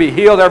 You're going to be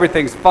healed,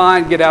 everything's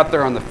fine, get out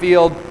there on the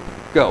field,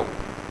 go.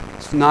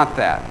 It's not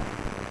that.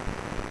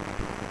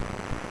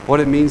 What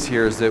it means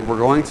here is that we're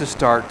going to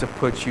start to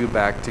put you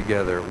back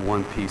together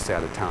one piece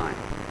at a time.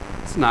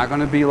 It's not going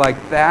to be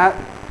like that.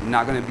 You're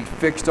not going to be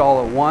fixed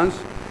all at once.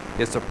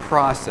 It's a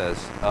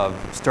process of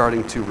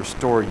starting to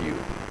restore you,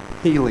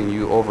 healing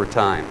you over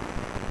time.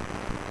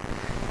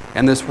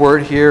 And this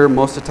word here,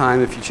 most of the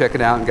time, if you check it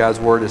out in God's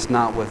Word, it's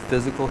not with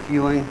physical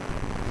healing.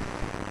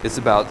 It's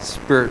about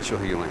spiritual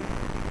healing.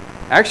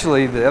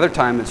 Actually, the other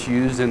time it's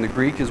used in the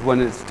Greek is when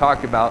it's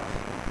talked about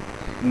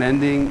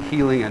mending,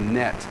 healing a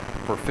net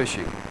for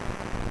fishing.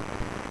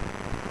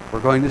 We're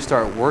going to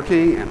start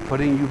working and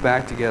putting you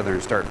back together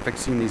and start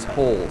fixing these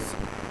holes.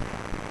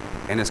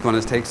 And it's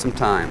going to take some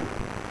time.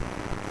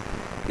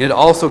 It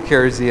also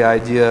carries the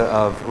idea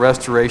of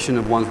restoration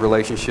of one's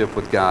relationship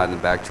with God and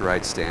back to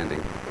right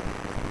standing.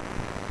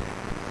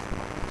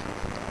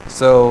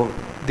 So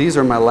these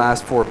are my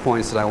last 4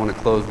 points that I want to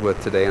close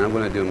with today, and I'm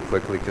going to do them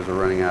quickly because we're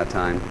running out of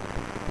time.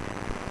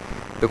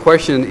 The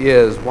question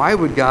is, why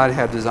would God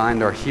have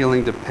designed our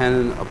healing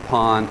dependent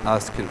upon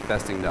us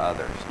confessing to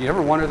others? You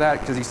ever wonder that?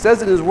 Because he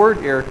says in his word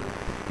here,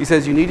 he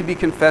says you need to be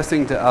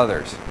confessing to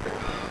others.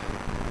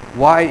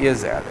 Why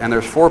is that? And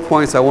there's 4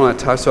 points I want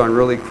to touch on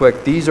really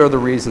quick. These are the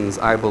reasons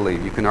I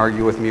believe. You can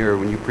argue with me, or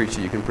when you preach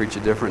it, you can preach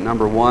it different.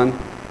 Number one,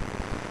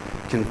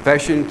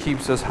 confession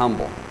keeps us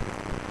humble.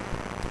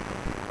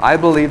 I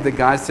believe that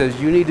God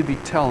says you need to be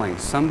telling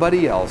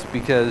somebody else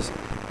because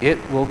it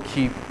will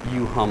keep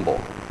you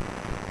humble.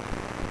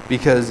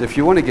 Because if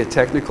you want to get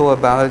technical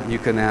about it, you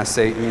can ask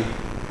Satan,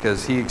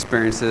 because he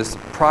experienced this.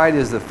 Pride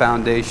is the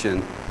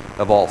foundation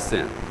of all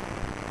sin.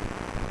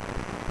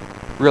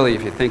 Really,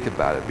 if you think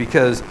about it.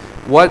 Because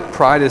what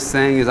pride is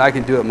saying is, I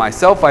can do it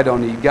myself, I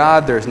don't need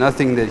God, there's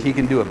nothing that he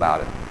can do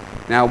about it.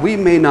 Now, we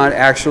may not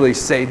actually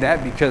say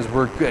that because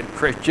we're good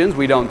Christians,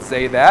 we don't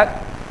say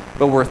that,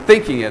 but we're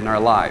thinking it in our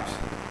lives.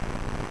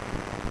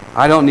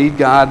 I don't need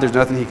God, there's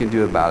nothing he can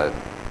do about it.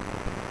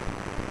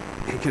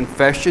 And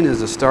confession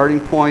is a starting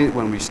point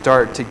when we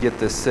start to get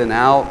this sin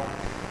out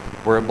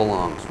where it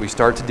belongs. We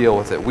start to deal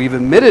with it. We've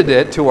admitted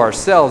it to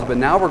ourselves, but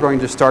now we're going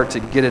to start to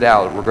get it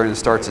out. We're going to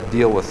start to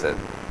deal with it.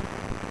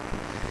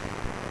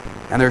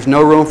 And there's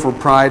no room for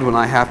pride when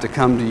I have to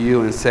come to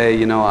you and say,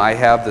 you know, I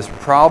have this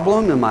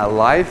problem in my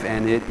life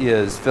and it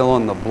is fill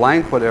in the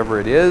blank, whatever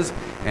it is,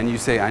 and you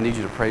say, I need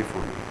you to pray for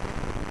me.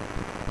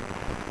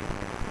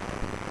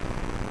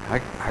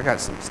 I got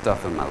some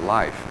stuff in my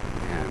life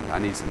and I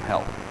need some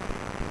help.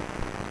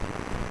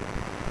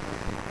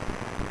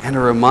 And it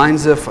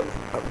reminds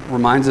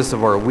us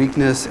of our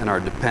weakness and our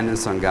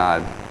dependence on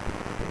God.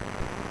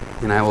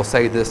 And I will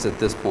say this at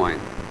this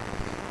point.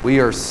 We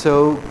are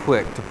so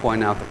quick to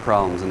point out the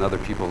problems in other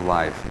people's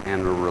life,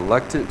 and we're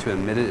reluctant to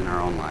admit it in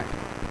our own life.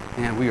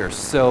 And we are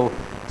so,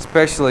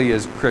 especially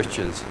as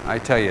Christians, I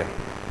tell you,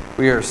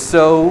 we are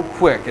so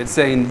quick at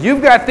saying,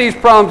 you've got these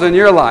problems in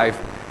your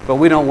life, but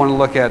we don't want to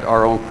look at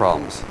our own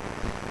problems.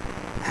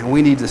 And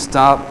we need to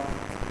stop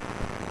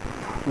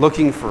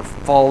looking for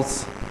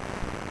faults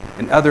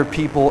in other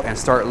people and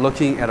start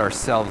looking at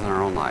ourselves in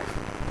our own life.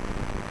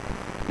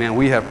 Man,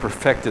 we have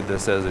perfected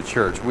this as a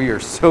church. We are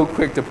so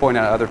quick to point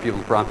out other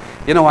people's problems.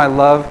 You know, I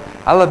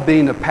love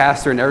being a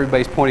pastor and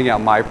everybody's pointing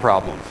out my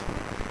problems.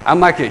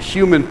 I'm like a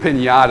human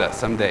piñata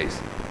some days.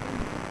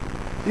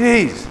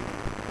 Jeez.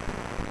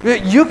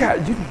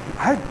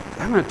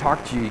 I'm going to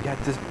talk to you. You got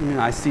this.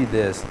 I see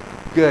this.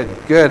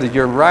 Good.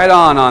 You're right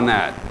on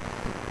that.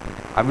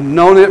 I've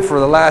known it for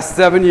the last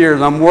 7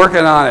 years. I'm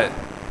working on it.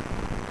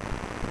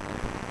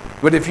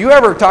 But if you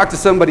ever talk to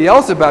somebody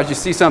else about you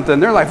see something in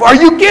their life, are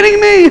you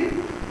kidding me?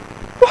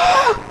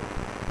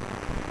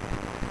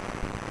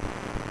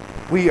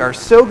 We are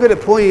so good at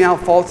pointing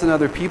out faults in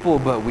other people,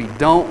 but we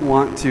don't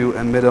want to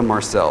admit them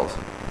ourselves.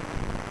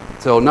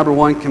 So number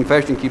one,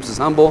 confession keeps us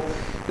humble.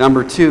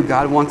 Number two,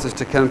 God wants us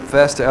to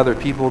confess to other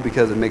people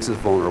because it makes us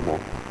vulnerable.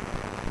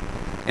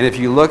 And if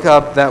you look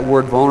up that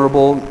word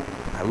vulnerable,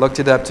 I looked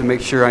it up to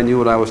make sure I knew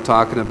what I was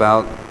talking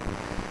about.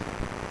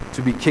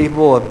 To be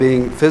capable of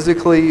being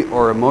physically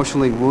or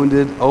emotionally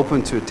wounded,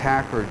 open to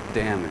attack or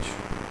damage.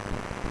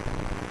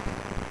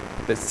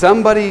 That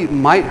somebody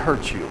might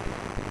hurt you.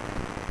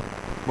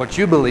 What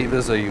you believe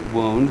is a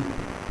wound.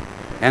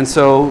 And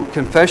so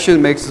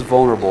confession makes us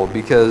vulnerable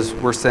because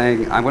we're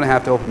saying, I'm going to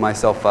have to open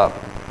myself up.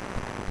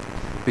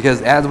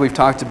 Because as we've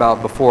talked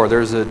about before,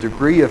 there's a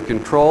degree of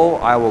control,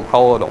 I will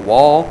call it a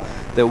wall,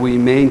 that we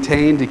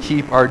maintain to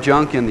keep our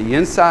junk in the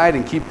inside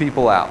and keep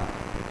people out.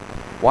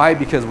 Why?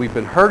 Because we've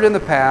been hurt in the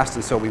past,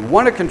 and so we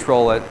want to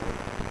control it.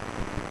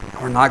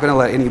 We're not going to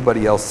let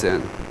anybody else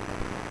in.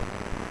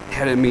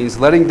 And it means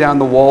letting down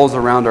the walls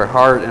around our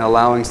heart and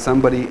allowing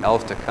somebody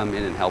else to come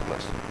in and help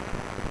us.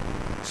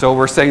 So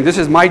we're saying, this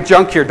is my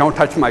junk here, don't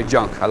touch my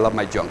junk. I love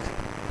my junk.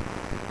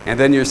 And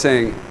then you're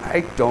saying,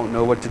 I don't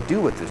know what to do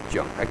with this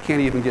junk. I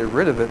can't even get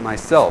rid of it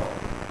myself.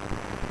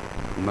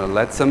 I'm going to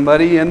let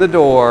somebody in the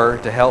door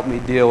to help me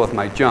deal with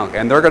my junk.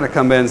 And they're going to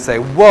come in and say,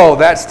 whoa,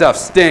 that stuff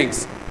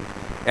stinks.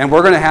 And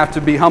we're going to have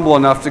to be humble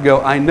enough to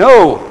go, I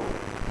know,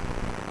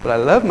 but I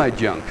love my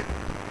junk.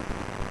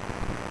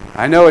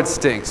 I know it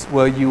stinks.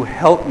 Will you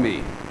help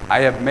me?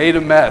 I have made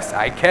a mess.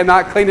 I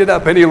cannot clean it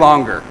up any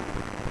longer.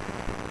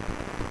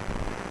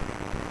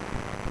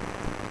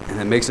 And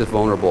it makes us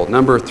vulnerable.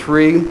 Number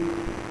three,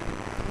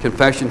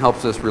 confession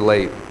helps us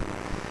relate.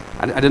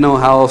 I don't know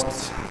how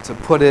else to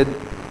put it,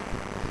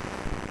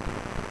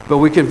 but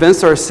we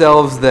convince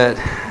ourselves that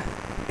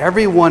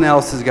everyone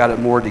else has got it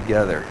more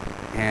together.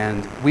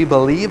 And we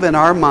believe in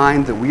our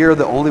mind that we are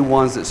the only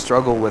ones that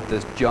struggle with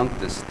this junk,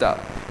 this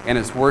stuff. And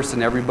it's worse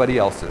than everybody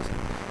else's.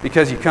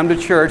 Because you come to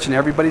church and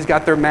everybody's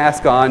got their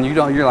mask on.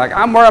 You're like,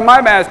 I'm wearing my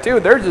mask too.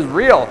 Theirs is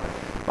real.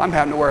 I'm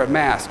having to wear a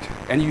mask.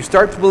 And you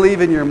start to believe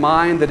in your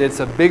mind that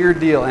it's a bigger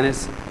deal. And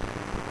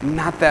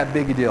not that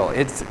big a deal.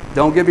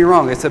 Don't get me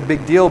wrong, it's a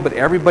big deal, but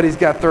everybody's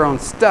got their own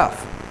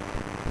stuff.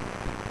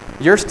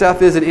 Your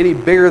stuff isn't any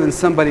bigger than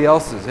somebody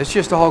else's. It's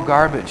just all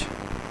garbage.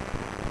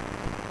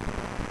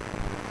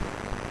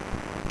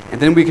 And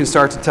then we can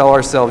start to tell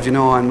ourselves,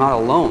 I'm not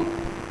alone,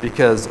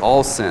 because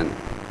all sin.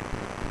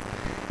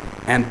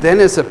 And then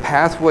it's a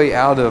pathway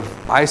out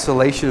of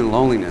isolation and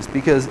loneliness.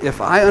 Because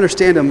if I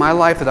understand in my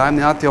life that I'm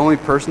not the only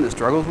person that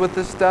struggles with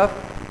this stuff,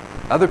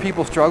 other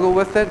people struggle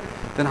with it,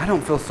 then I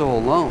don't feel so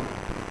alone.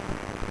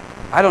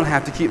 I don't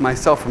have to keep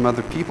myself from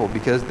other people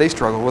because they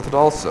struggle with it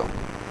also.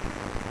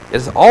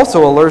 It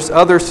also alerts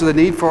others to the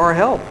need for our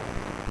help.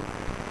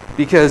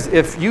 Because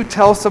if you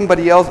tell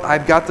somebody else,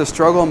 I've got the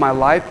struggle in my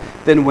life,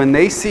 then when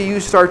they see you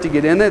start to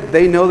get in it,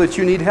 they know that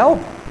you need help.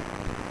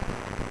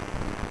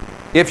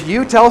 If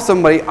you tell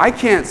somebody, I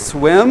can't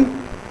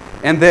swim,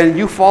 and then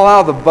you fall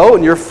out of the boat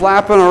and you're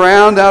flapping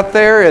around out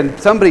there and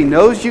somebody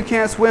knows you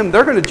can't swim,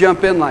 they're going to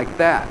jump in like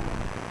that.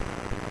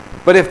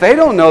 But if they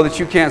don't know that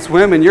you can't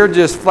swim and you're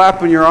just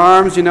flapping your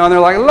arms, and they're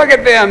like, look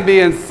at them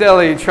being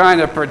silly, trying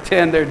to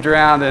pretend they're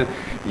drowned, and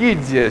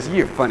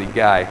you're a funny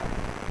guy.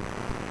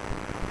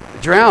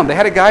 Drowned. They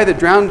had a guy that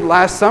drowned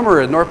last summer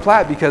at North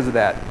Platte because of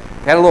that.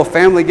 They had a little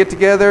family get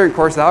together, and of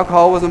course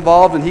alcohol was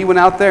involved, and he went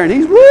out there and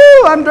he's,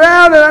 woo, I'm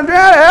drowning,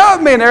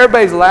 help me, and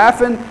everybody's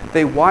laughing.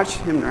 They watched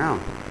him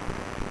drown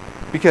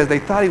because they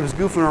thought he was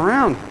goofing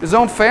around. His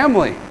own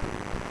family.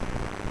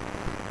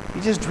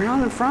 He just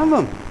drowned in front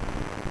of them.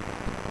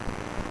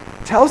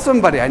 Tell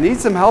somebody, I need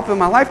some help in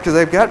my life because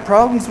I've got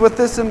problems with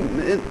this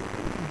and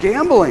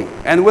gambling.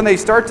 And when they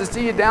start to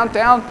see you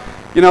downtown,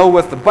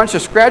 with a bunch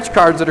of scratch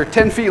cards that are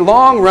 10 feet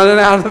long running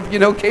out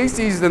of,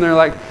 Casey's, and they're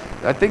like,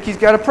 I think he's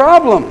got a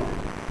problem.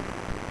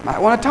 Might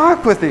want to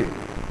talk with him.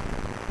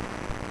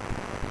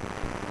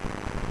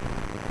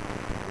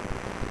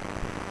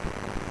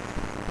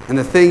 And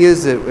the thing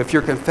is that if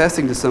you're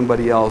confessing to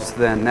somebody else,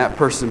 then that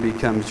person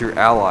becomes your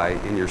ally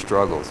in your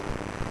struggles.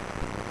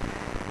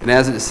 And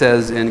as it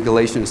says in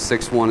Galatians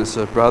 6:1, it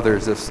says,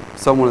 brothers, if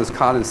someone is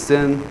caught in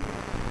sin,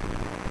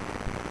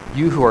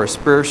 you who are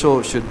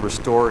spiritual should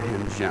restore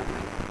him gently.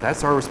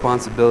 That's our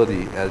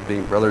responsibility as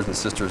being brothers and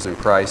sisters in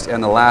Christ.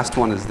 And the last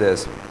one is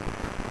this.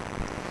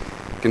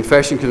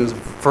 Confession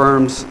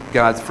confirms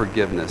God's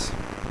forgiveness.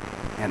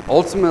 And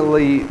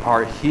ultimately,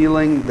 our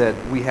healing that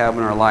we have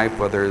in our life,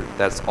 whether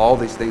that's all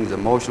these things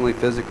emotionally,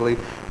 physically,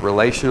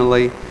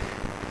 relationally,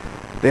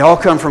 they all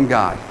come from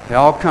God. They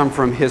all come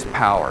from His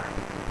power.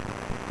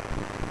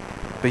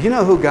 But you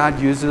know who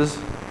God uses?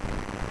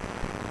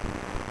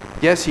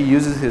 Yes, He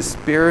uses His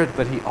Spirit,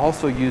 but He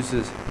also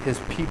uses His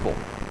people.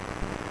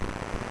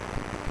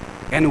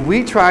 And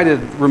we try to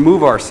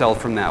remove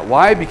ourselves from that.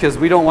 Why? Because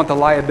we don't want the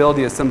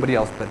liability of somebody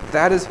else. But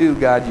that is who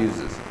God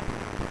uses.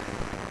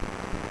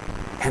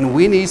 And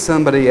we need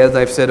somebody, as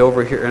I've said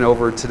over here and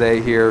over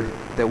today here,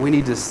 that we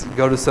need to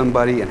go to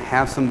somebody and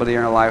have somebody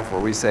in our life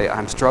where we say,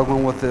 I'm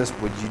struggling with this.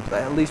 Would you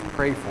at least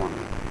pray for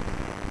me?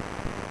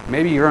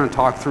 Maybe you're going to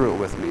talk through it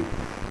with me.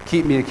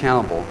 Keep me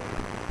accountable.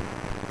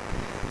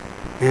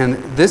 And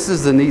this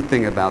is the neat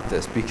thing about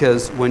this,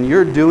 because when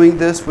you're doing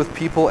this with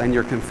people and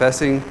you're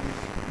confessing,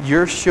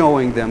 you're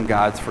showing them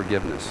God's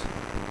forgiveness.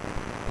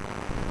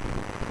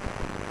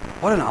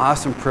 What an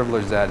awesome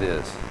privilege that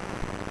is.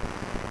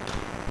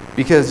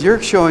 Because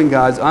you're showing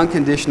God's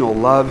unconditional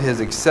love,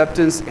 His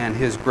acceptance, and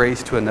His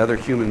grace to another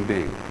human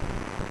being.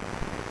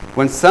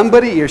 When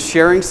somebody is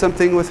sharing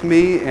something with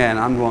me and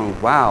I'm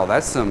going, wow,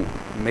 that's some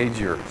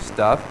major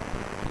stuff,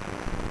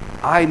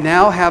 I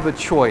now have a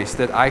choice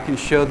that I can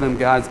show them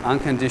God's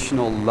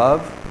unconditional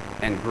love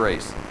and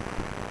grace.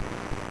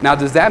 Now,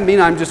 does that mean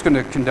I'm just going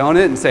to condone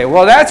it and say,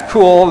 well, that's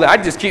cool, I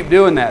just keep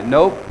doing that?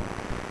 Nope.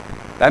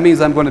 That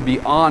means I'm going to be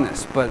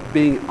honest. But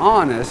being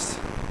honest,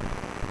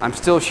 I'm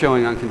still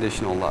showing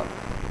unconditional love.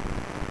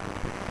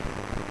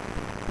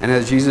 And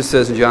as Jesus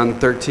says in John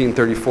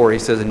 13:34, He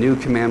says, a new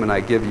commandment I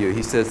give you.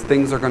 He says,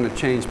 things are going to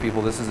change,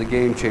 people. This is a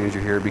game changer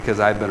here because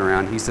I've been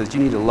around. He says,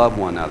 you need to love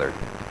one another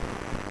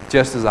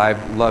just as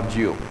I've loved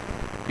you.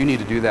 You need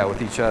to do that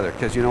with each other.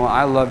 Because you know what?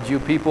 I loved you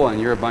people and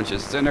you're a bunch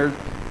of sinners,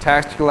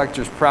 tax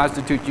collectors,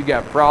 prostitutes, you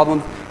got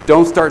problems.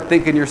 Don't start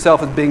thinking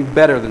yourself as being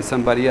better than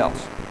somebody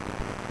else.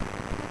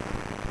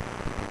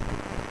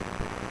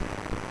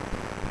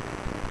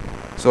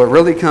 So it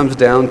really comes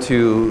down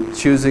to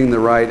choosing the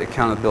right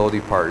accountability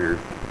partner.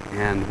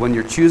 And when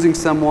you're choosing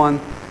someone,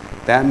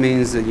 that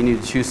means that you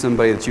need to choose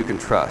somebody that you can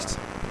trust.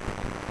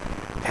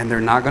 And they're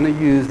not going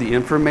to use the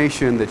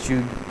information that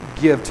you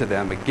give to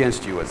them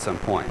against you at some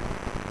point.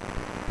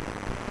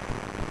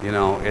 You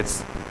know,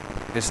 it's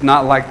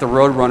not like the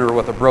roadrunner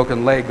with a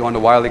broken leg going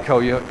to Wile E.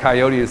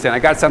 Coyote and saying, I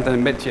got something to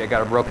admit to you, I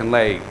got a broken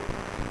leg.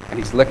 And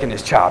he's licking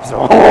his chops.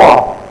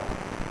 Oh,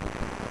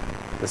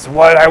 this is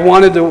what I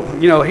wanted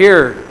to,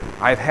 hear.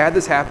 I've had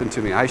this happen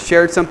to me. I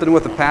shared something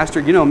with a pastor.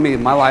 You know me,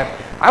 in my life,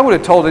 I would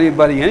have told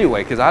anybody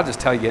anyway, because I'll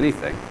just tell you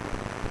anything.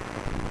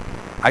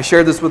 I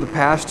shared this with a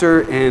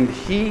pastor, and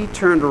he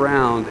turned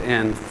around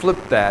and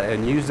flipped that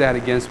and used that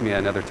against me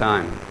another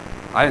time.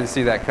 I didn't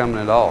see that coming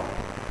at all.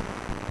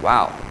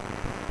 Wow.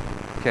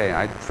 okay,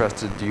 I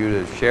trusted you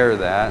to share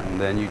that, and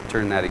then you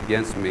turn that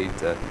against me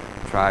to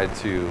try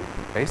to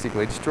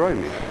basically destroy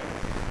me.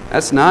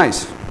 That's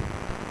nice.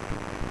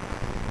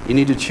 You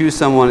need to choose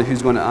someone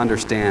who's going to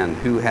understand,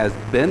 who has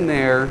been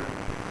there,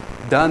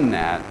 done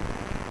that,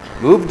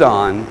 moved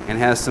on, and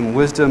has some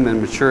wisdom and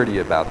maturity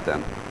about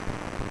them.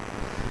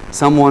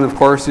 Someone, of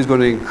course, who's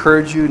going to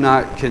encourage you,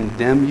 not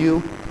condemn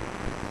you.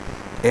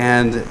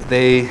 And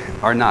they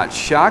are not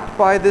shocked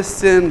by this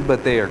sin,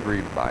 but they are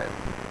grieved by it.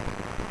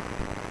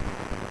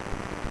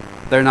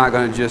 They're not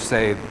going to just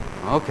say,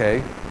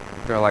 okay.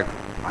 They're like,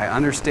 I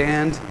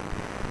understand.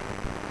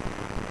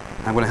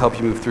 I'm going to help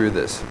you move through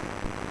this.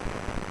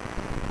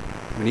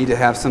 We need to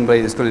have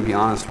somebody that's going to be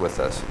honest with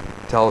us,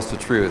 tell us the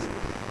truth.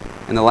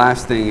 And the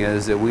last thing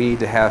is that we need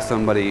to have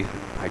somebody,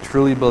 I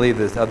truly believe,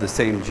 that's of the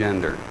same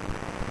gender.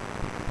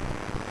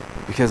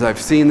 Because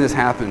I've seen this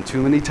happen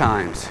too many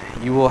times.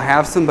 You will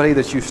have somebody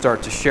that you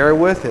start to share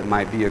with. It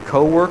might be a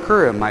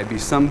coworker, it might be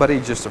somebody,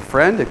 just a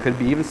friend, it could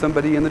be even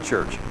somebody in the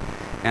church.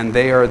 And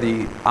they are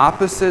the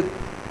opposite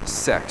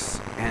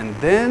sex. And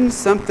then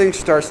something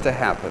starts to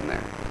happen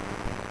there.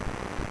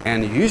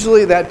 And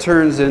usually that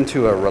turns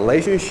into a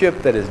relationship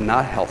that is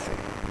not healthy.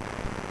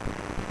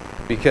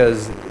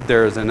 Because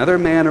there's another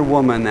man or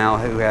woman now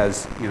who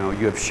has, you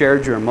have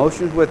shared your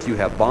emotions with, you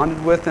have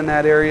bonded with in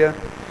that area,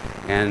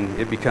 and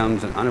it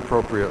becomes an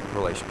inappropriate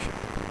relationship.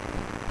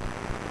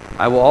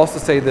 I will also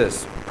say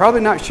this,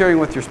 probably not sharing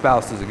with your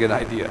spouse is a good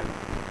idea.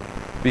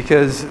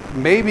 Because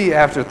maybe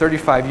after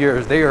 35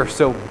 years, they are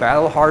so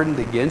battle-hardened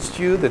against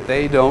you that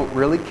they don't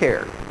really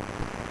care.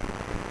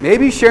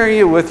 Maybe sharing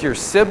it with your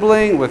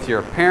sibling, with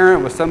your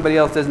parent, with somebody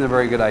else isn't a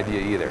very good idea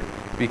either.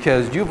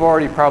 Because you've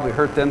already probably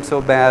hurt them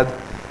so bad,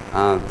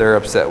 they're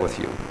upset with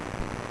you.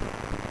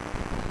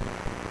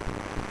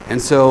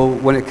 And so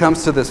when it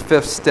comes to this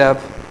fifth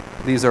step,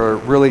 these are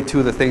really two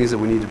of the things that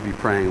we need to be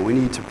praying. We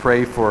need to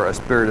pray for a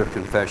spirit of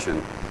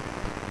confession.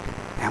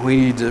 And we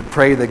need to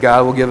pray that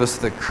God will give us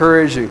the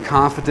courage and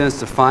confidence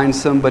to find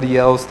somebody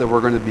else that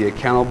we're going to be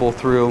accountable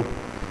through,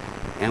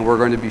 and we're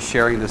going to be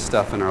sharing this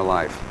stuff in our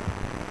life.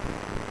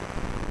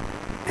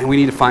 And we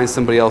need to find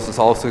somebody else that's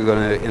also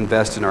going to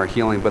invest in our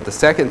healing. But the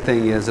second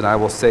thing is, and I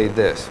will say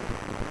this,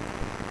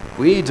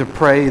 we need to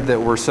pray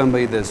that we're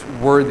somebody that's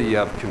worthy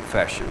of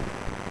confession.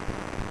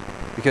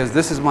 Because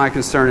this is my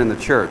concern in the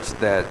church,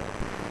 that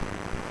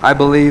I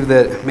believe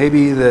that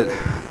maybe that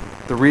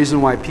the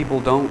reason why people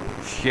don't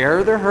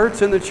share their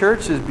hurts in the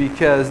church is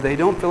because they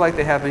don't feel like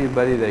they have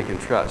anybody they can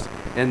trust.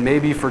 And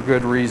maybe for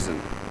good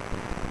reason.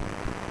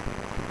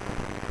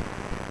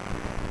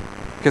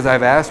 Because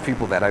I've asked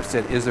people that. I've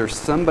said, is there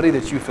somebody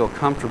that you feel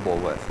comfortable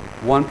with?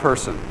 One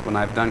person, when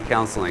I've done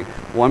counseling,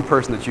 one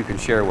person that you can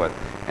share with.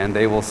 And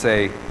they will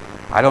say,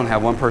 I don't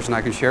have one person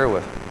I can share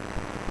with.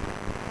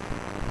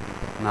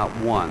 Not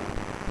one.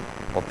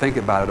 Well, think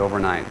about it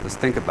overnight. Let's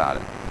think about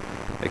it.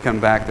 They come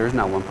back, there's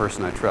not one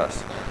person I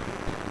trust.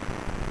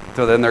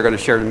 So then they're going to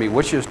share to me,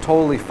 which is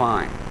totally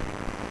fine.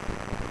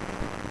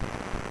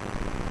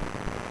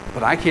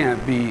 But I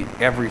can't be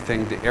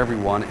everything to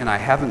everyone, and I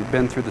haven't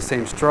been through the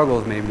same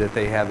struggles maybe that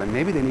they have, and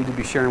maybe they need to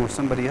be sharing with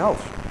somebody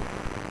else.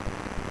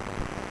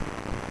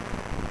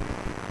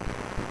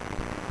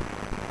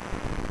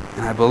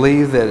 And I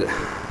believe that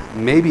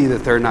maybe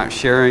that they're not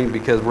sharing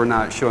because we're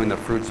not showing the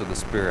fruits of the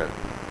Spirit.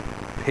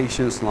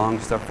 Patience,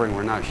 long-suffering,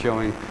 we're not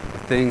showing the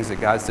things that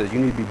God says you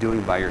need to be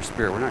doing by your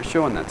Spirit. We're not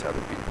showing that to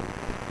other people.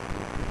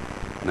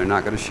 And they're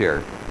not going to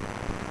share.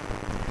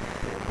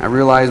 I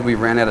realize we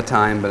ran out of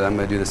time, but I'm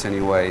going to do this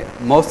anyway.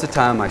 Most of the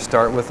time I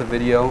start with a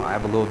video. I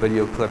have a little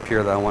video clip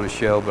here that I want to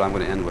show, but I'm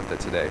going to end with it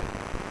today.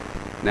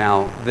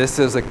 Now, this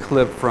is a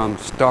clip from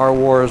Star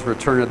Wars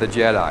Return of the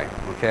Jedi,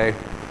 okay?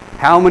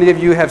 How many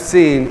of you have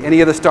seen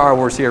any of the Star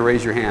Wars here?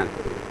 Raise your hand.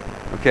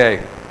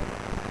 Okay.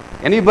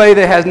 Anybody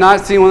that has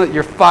not seen one,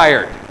 you're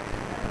fired.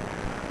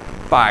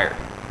 Fired.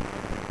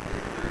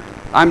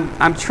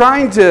 I'm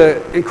trying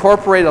to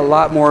incorporate a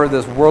lot more of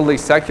this worldly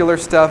secular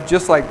stuff,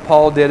 just like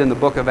Paul did in the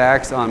book of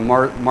Acts on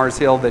Mars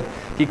Hill, that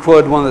he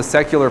quoted one of the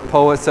secular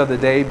poets of the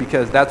day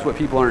because that's what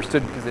people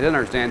understood because they didn't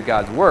understand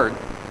God's word.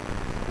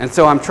 And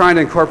so I'm trying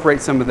to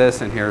incorporate some of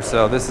this in here,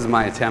 so this is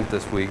my attempt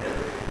this week.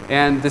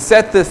 And to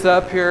set this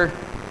up here,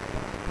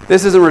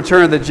 this is in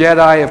Return of the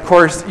Jedi. Of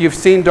course, you've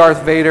seen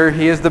Darth Vader.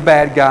 He is the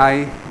bad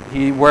guy.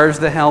 He wears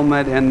the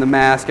helmet and the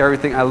mask,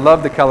 everything. I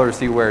love the colors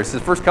he wears.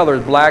 His first color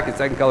is black, his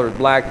second color is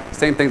black.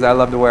 Same things I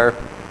love to wear.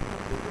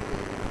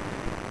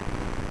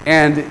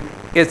 And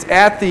it's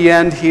at the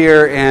end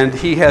here, and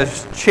he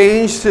has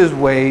changed his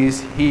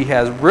ways. He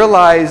has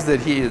realized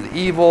that he is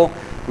evil.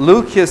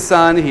 Luke, his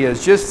son, he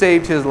has just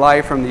saved his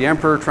life from the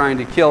Emperor trying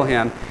to kill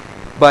him.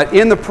 But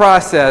in the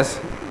process,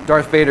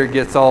 Darth Vader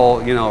gets all,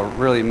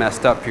 really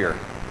messed up here.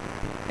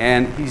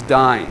 And he's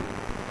dying.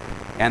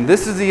 And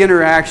this is the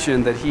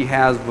interaction that he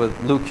has with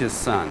Luke, his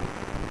son.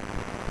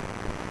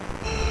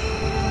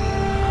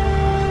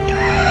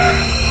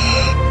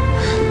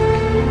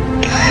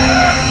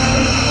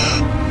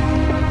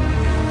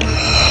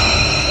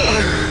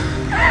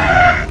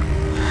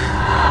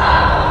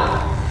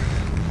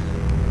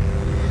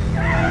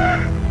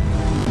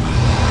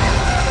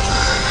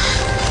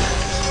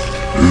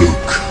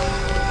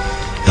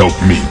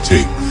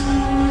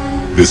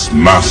 this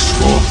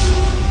mask off.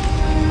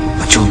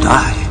 But you'll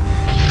die.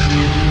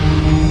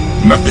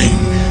 Nothing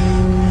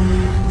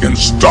can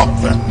stop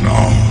that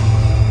now.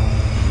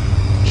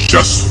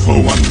 Just for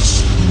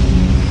once,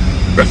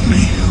 let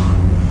me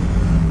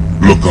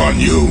look on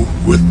you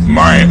with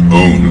my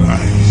own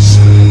eyes.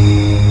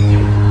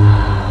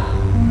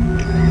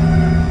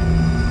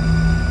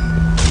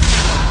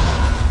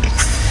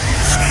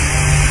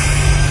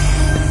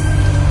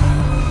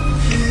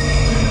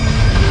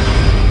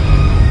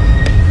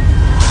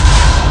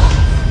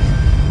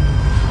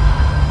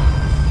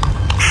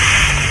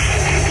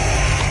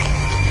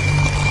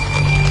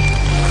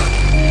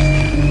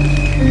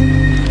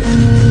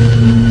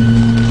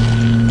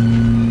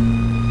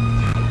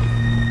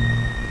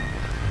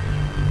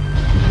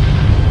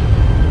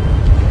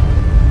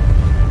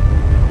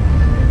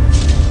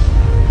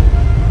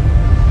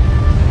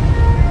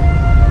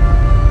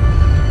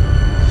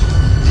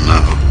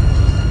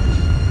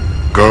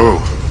 Go,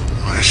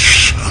 my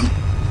son.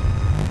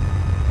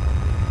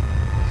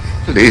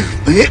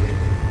 Leave me.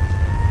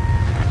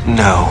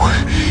 No,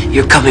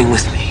 you're coming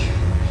with me.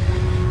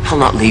 I'll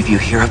not leave you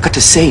here. I've got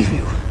to save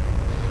you.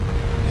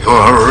 You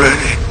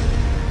already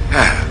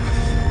have.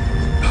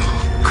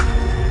 Look.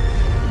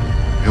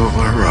 You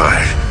were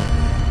right.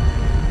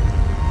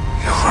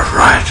 You were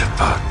right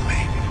about me.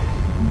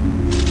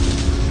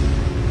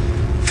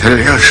 Tell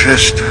your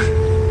sister.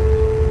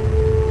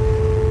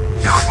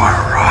 You were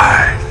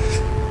right.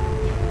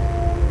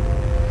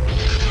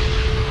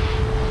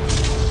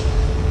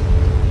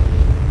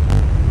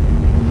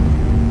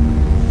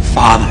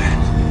 Father.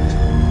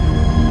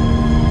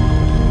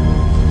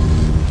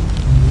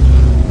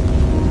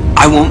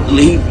 I won't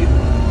leave you.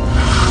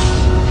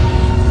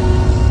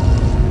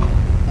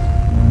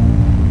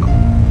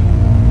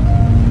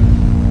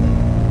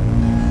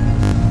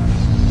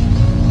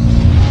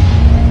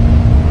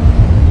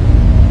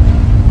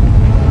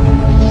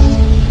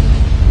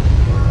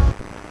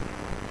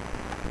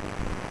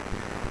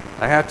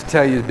 I have to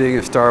tell you, being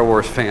a Star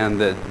Wars fan,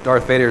 that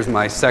Darth Vader is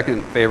my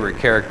second favorite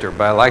character,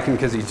 but I like him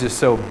because he's just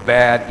so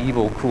bad,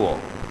 evil, cool.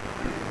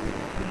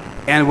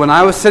 And when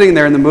I was sitting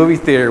there in the movie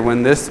theater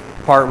when this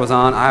part was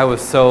on, I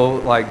was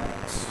so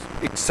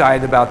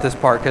excited about this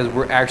part because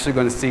we're actually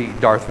going to see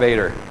Darth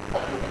Vader.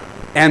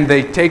 And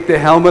they take the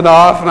helmet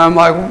off, and I'm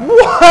like,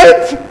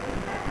 what?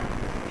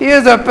 He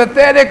is a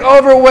pathetic,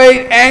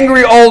 overweight,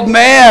 angry old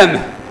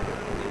man.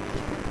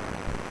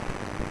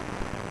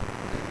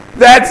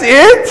 That's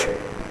it?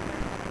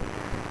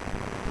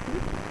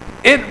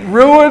 It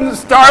ruined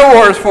Star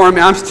Wars for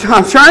me. I'm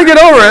trying to get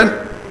over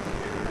it.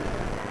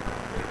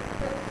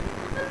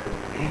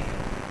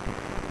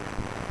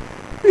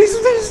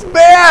 He's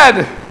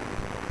bad.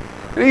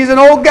 And he's an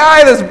old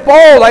guy that's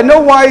bold. I know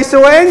why he's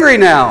so angry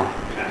now.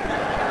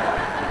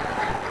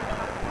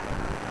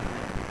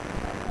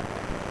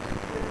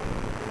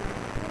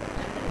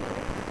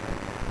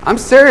 I'm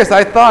serious.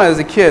 I thought as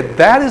a kid,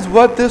 that is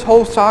what this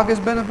whole saga's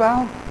been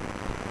about?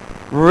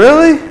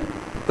 Really?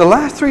 The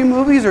last three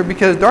movies are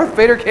because Darth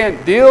Vader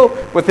can't deal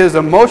with his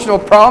emotional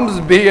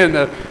problems being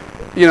an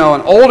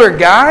older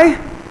guy?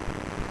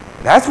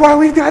 That's why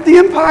we've got the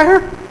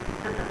Empire?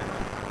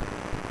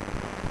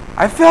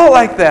 I felt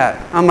like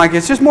that. I'm like,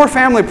 it's just more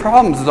family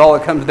problems is all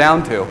it comes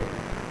down to.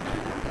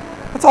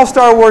 That's all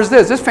Star Wars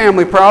is. This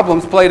family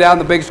problems played out on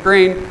the big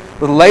screen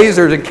with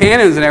lasers and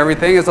cannons and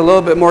everything. It's a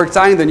little bit more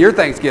exciting than your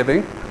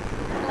Thanksgiving.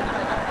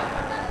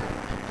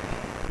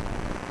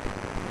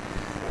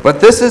 But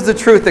this is the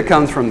truth that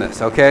comes from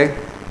this, okay?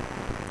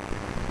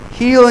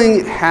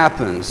 Healing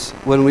happens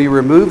when we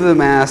remove the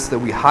mask that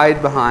we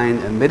hide behind,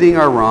 admitting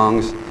our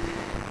wrongs,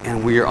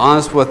 and we are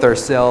honest with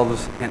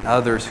ourselves and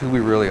others who we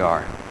really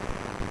are.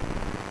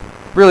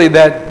 Really,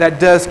 that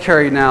does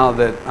carry, now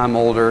that I'm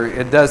older,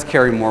 it does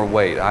carry more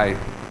weight. I'm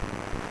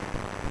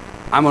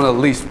going to at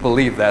least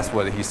believe that's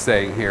what he's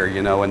saying here,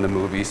 in the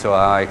movie, so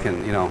I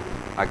can,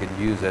 I could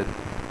use it.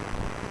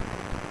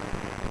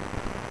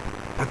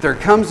 But there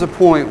comes a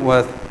point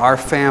with our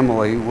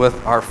family,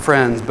 with our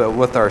friends, but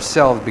with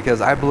ourselves,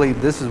 because I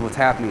believe this is what's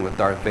happening with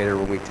Darth Vader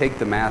when we take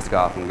the mask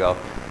off and go,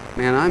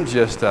 man, I'm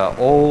just an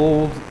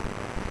old,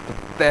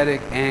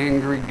 pathetic,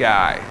 angry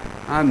guy.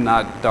 I'm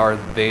not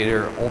Darth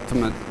Vader,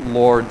 ultimate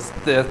Lord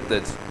Sith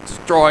that's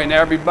destroying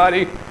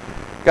everybody.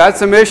 Got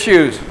some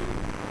issues.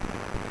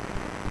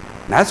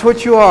 That's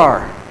what you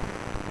are.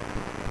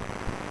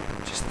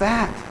 Just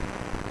that.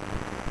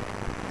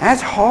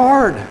 That's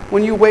hard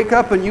when you wake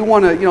up and you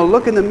want to,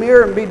 look in the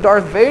mirror and be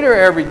Darth Vader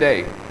every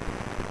day.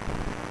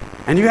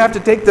 And you have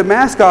to take the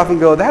mask off and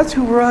go, that's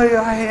who really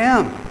I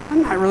am.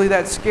 I'm not really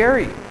that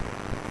scary.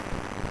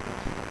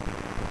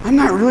 I'm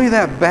not really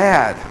that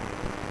bad.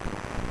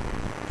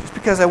 Just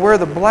because I wear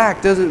the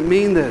black doesn't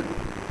mean that,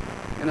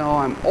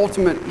 I'm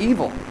ultimate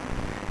evil.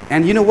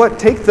 And you know what?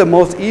 Take the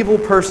most evil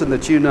person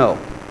that you know.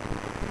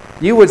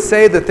 You would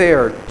say that they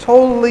are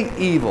totally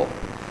evil.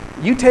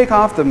 You take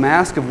off the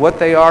mask of what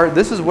they are,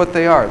 this is what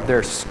they are.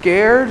 They're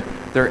scared,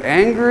 they're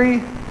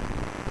angry,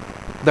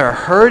 they're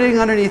hurting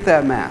underneath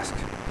that mask.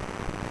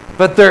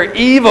 But they're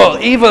evil,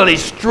 evilly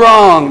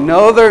strong.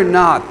 No, they're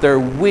not. They're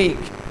weak.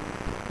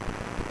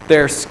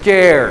 They're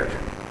scared.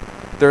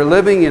 They're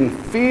living in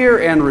fear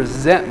and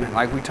resentment,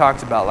 like we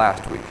talked about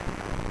last week.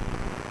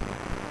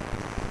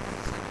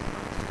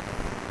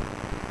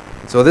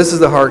 So this is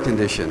the heart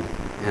condition.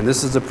 And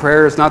this is a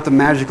prayer. It's not the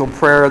magical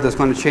prayer that's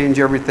going to change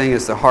everything.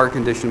 It's the heart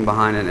condition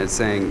behind it. It's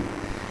saying,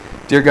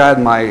 Dear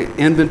God, my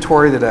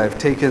inventory that I've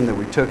taken, that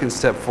we took in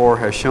step 4,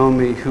 has shown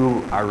me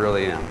who I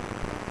really am.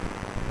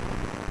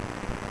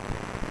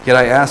 Yet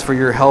I ask for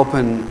your help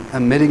in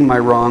admitting my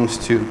wrongs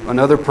to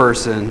another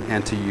person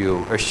and to you.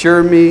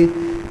 Assure me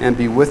and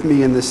be with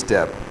me in this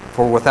step,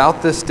 for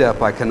without this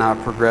step I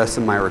cannot progress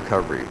in my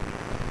recovery.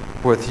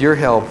 With your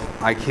help,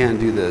 I can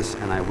do this,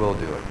 and I will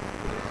do it.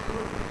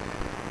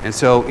 And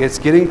so it's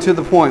getting to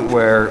the point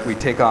where we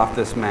take off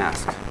this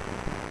mask.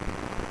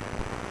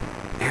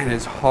 And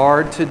it's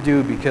hard to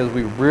do because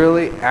we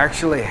really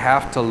actually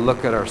have to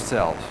look at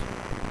ourselves.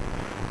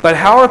 But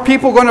how are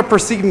people going to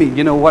perceive me?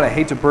 You know what? I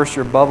hate to burst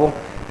your bubble.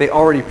 They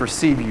already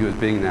perceive you as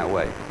being that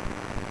way.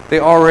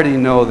 They already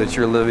know that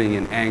you're living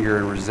in anger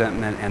and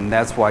resentment, and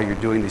that's why you're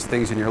doing these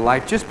things in your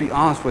life. Just be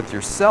honest with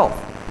yourself.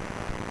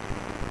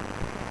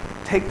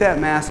 Take that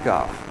mask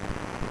off.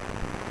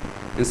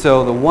 And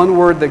so the one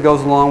word that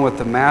goes along with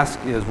the mask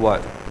is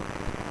what?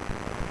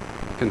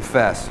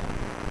 Confess.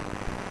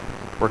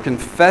 We're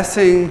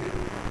confessing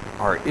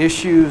our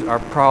issues, our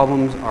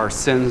problems, our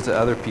sins to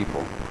other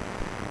people.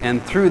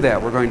 And through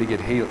that, we're going to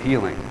get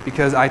healing.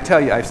 Because I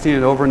tell you, I've seen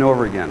it over and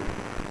over again.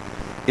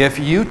 If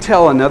you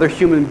tell another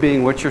human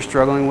being what you're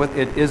struggling with,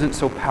 it isn't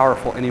so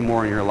powerful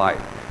anymore in your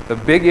life. The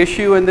big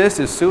issue in this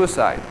is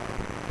suicide.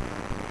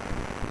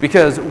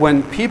 Because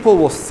when people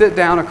will sit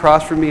down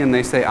across from me and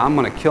they say, I'm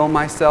going to kill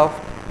myself,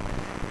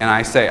 and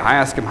I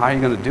ask them, how are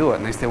you going to do it?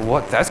 And they say,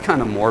 well, that's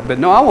kind of morbid.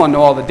 No, I want to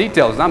know all the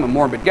details. I'm a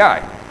morbid guy.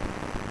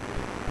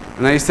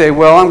 And they say,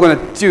 well, I'm going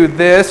to do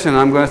this, and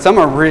I'm going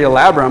to really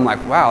elaborate. I'm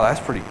like, wow,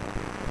 that's pretty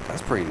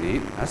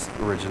neat. That's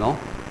original.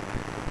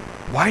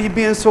 Why are you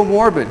being so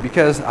morbid?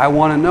 Because I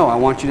want to know. I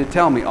want you to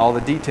tell me all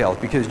the details,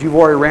 because you've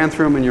already ran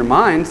through them in your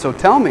mind, so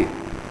tell me.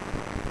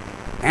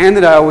 And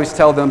that I always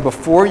tell them,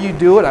 before you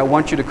do it, I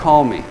want you to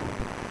call me.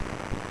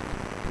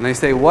 And they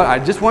say, what? I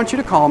just want you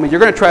to call me.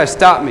 You're going to try to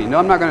stop me. No,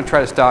 I'm not going to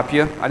try to stop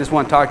you. I just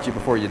want to talk to you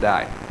before you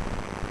die.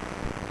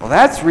 Well,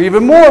 that's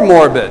even more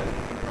morbid.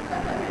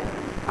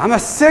 I'm a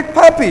sick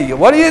puppy.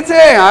 What are you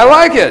saying? I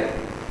like it.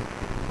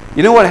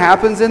 You know what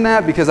happens in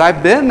that? Because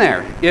I've been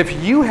there.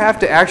 If you have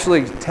to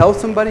actually tell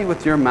somebody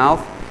with your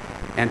mouth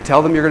and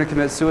tell them you're going to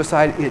commit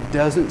suicide, it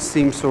doesn't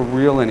seem so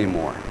real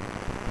anymore.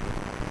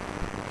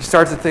 You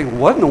start to think,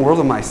 what in the world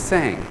am I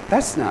saying?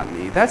 That's not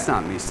me. That's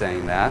not me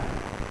saying that.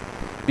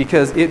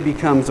 Because it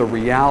becomes a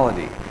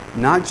reality.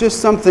 Not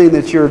just something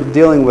that you're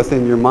dealing with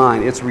in your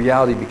mind. It's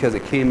reality because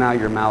it came out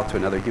of your mouth to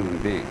another human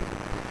being.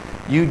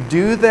 You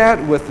do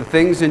that with the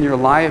things in your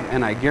life,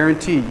 and I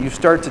guarantee you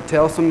start to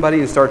tell somebody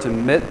and start to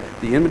admit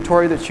the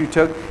inventory that you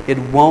took, it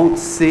won't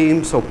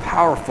seem so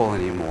powerful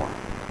anymore.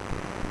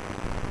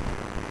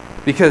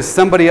 Because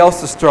somebody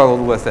else has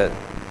struggled with it.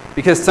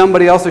 Because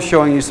somebody else is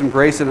showing you some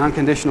grace and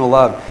unconditional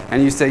love.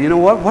 And you say, you know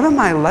what am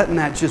I letting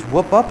that just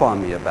whoop up on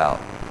me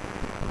about?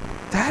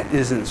 That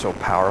isn't so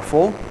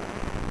powerful.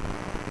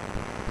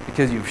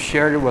 Because you've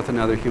shared it with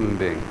another human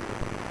being.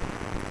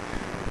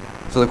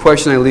 So the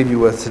question I leave you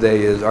with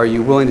today is, are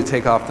you willing to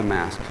take off the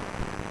mask?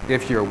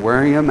 If you're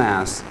wearing a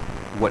mask,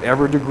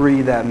 whatever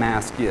degree that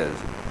mask is,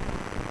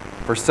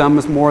 for some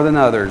it's more than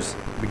others,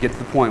 we get to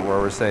the point where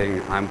we're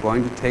saying, I'm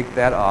going to take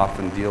that off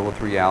and deal with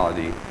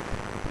reality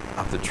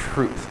of the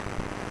truth.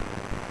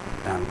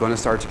 And I'm going to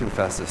start to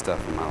confess this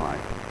stuff in my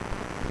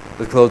life.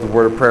 Let's close with a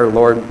word of prayer.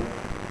 Lord,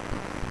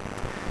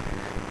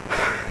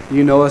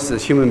 you know us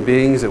as human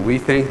beings, that we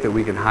think that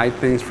we can hide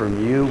things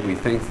from you. We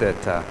think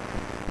that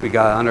we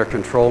got under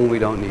control and we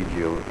don't need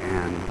you.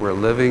 And we're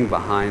living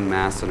behind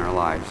masks in our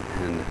lives.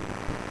 And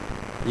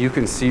you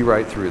can see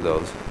right through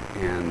those,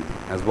 and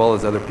as well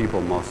as other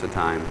people most of the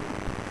time.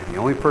 And the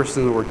only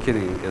person that we're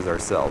kidding is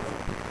ourselves.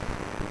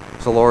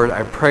 So Lord,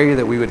 I pray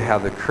that we would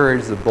have the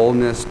courage, the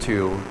boldness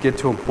to get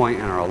to a point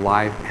in our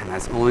life, and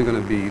that's only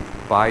going to be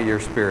by your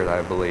Spirit,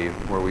 I believe,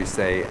 where we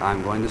say,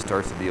 I'm going to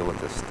start to deal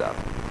with this stuff.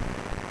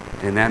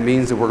 And that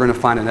means that we're going to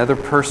find another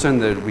person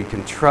that we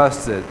can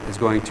trust, that is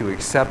going to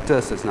accept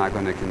us, that's not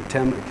going to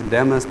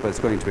condemn us, but it's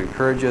going to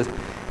encourage us.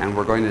 And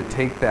we're going to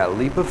take that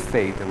leap of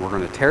faith, and we're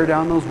going to tear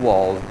down those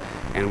walls,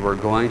 and we're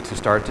going to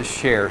start to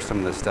share some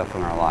of this stuff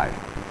in our life.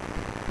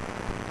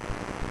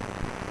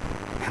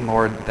 And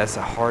Lord, that's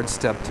a hard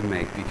step to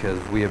make,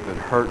 because we have been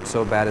hurt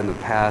so bad in the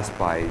past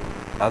by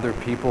other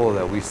people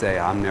that we say,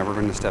 I'm never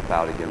going to step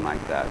out again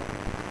like that.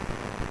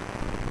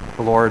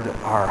 But Lord,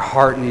 our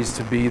heart needs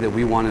to be that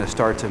we want to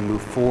start to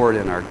move forward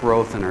in our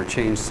growth and our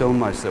change so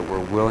much that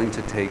we're willing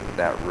to take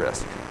that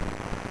risk.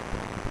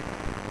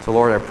 So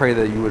Lord, I pray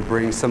that you would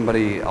bring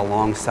somebody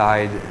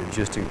alongside and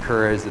just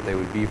encourage, that they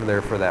would be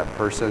there for that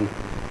person.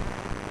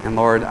 And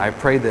Lord, I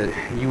pray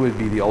that you would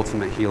be the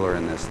ultimate healer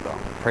in this, though.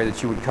 I pray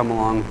that you would come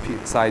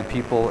alongside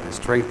people and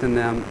strengthen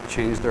them,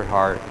 change their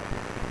heart,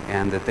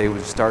 and that they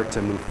would start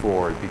to move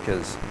forward,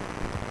 because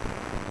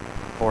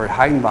Lord,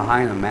 hiding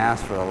behind a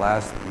mask for the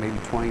last maybe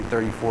 20,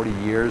 30, 40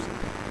 years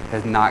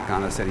has not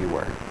gotten us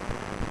anywhere.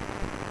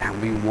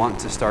 And we want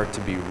to start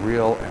to be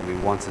real, and we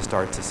want to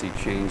start to see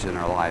change in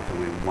our life, and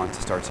we want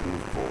to start to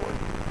move forward.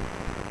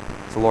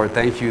 So Lord,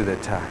 thank you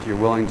that you're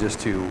willing just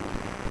to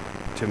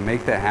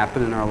make that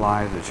happen in our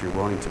lives, that you're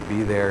willing to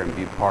be there and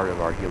be part of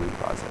our healing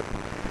process.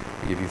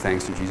 We give you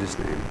thanks in Jesus'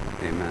 name.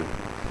 Amen.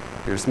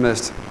 You're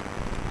dismissed.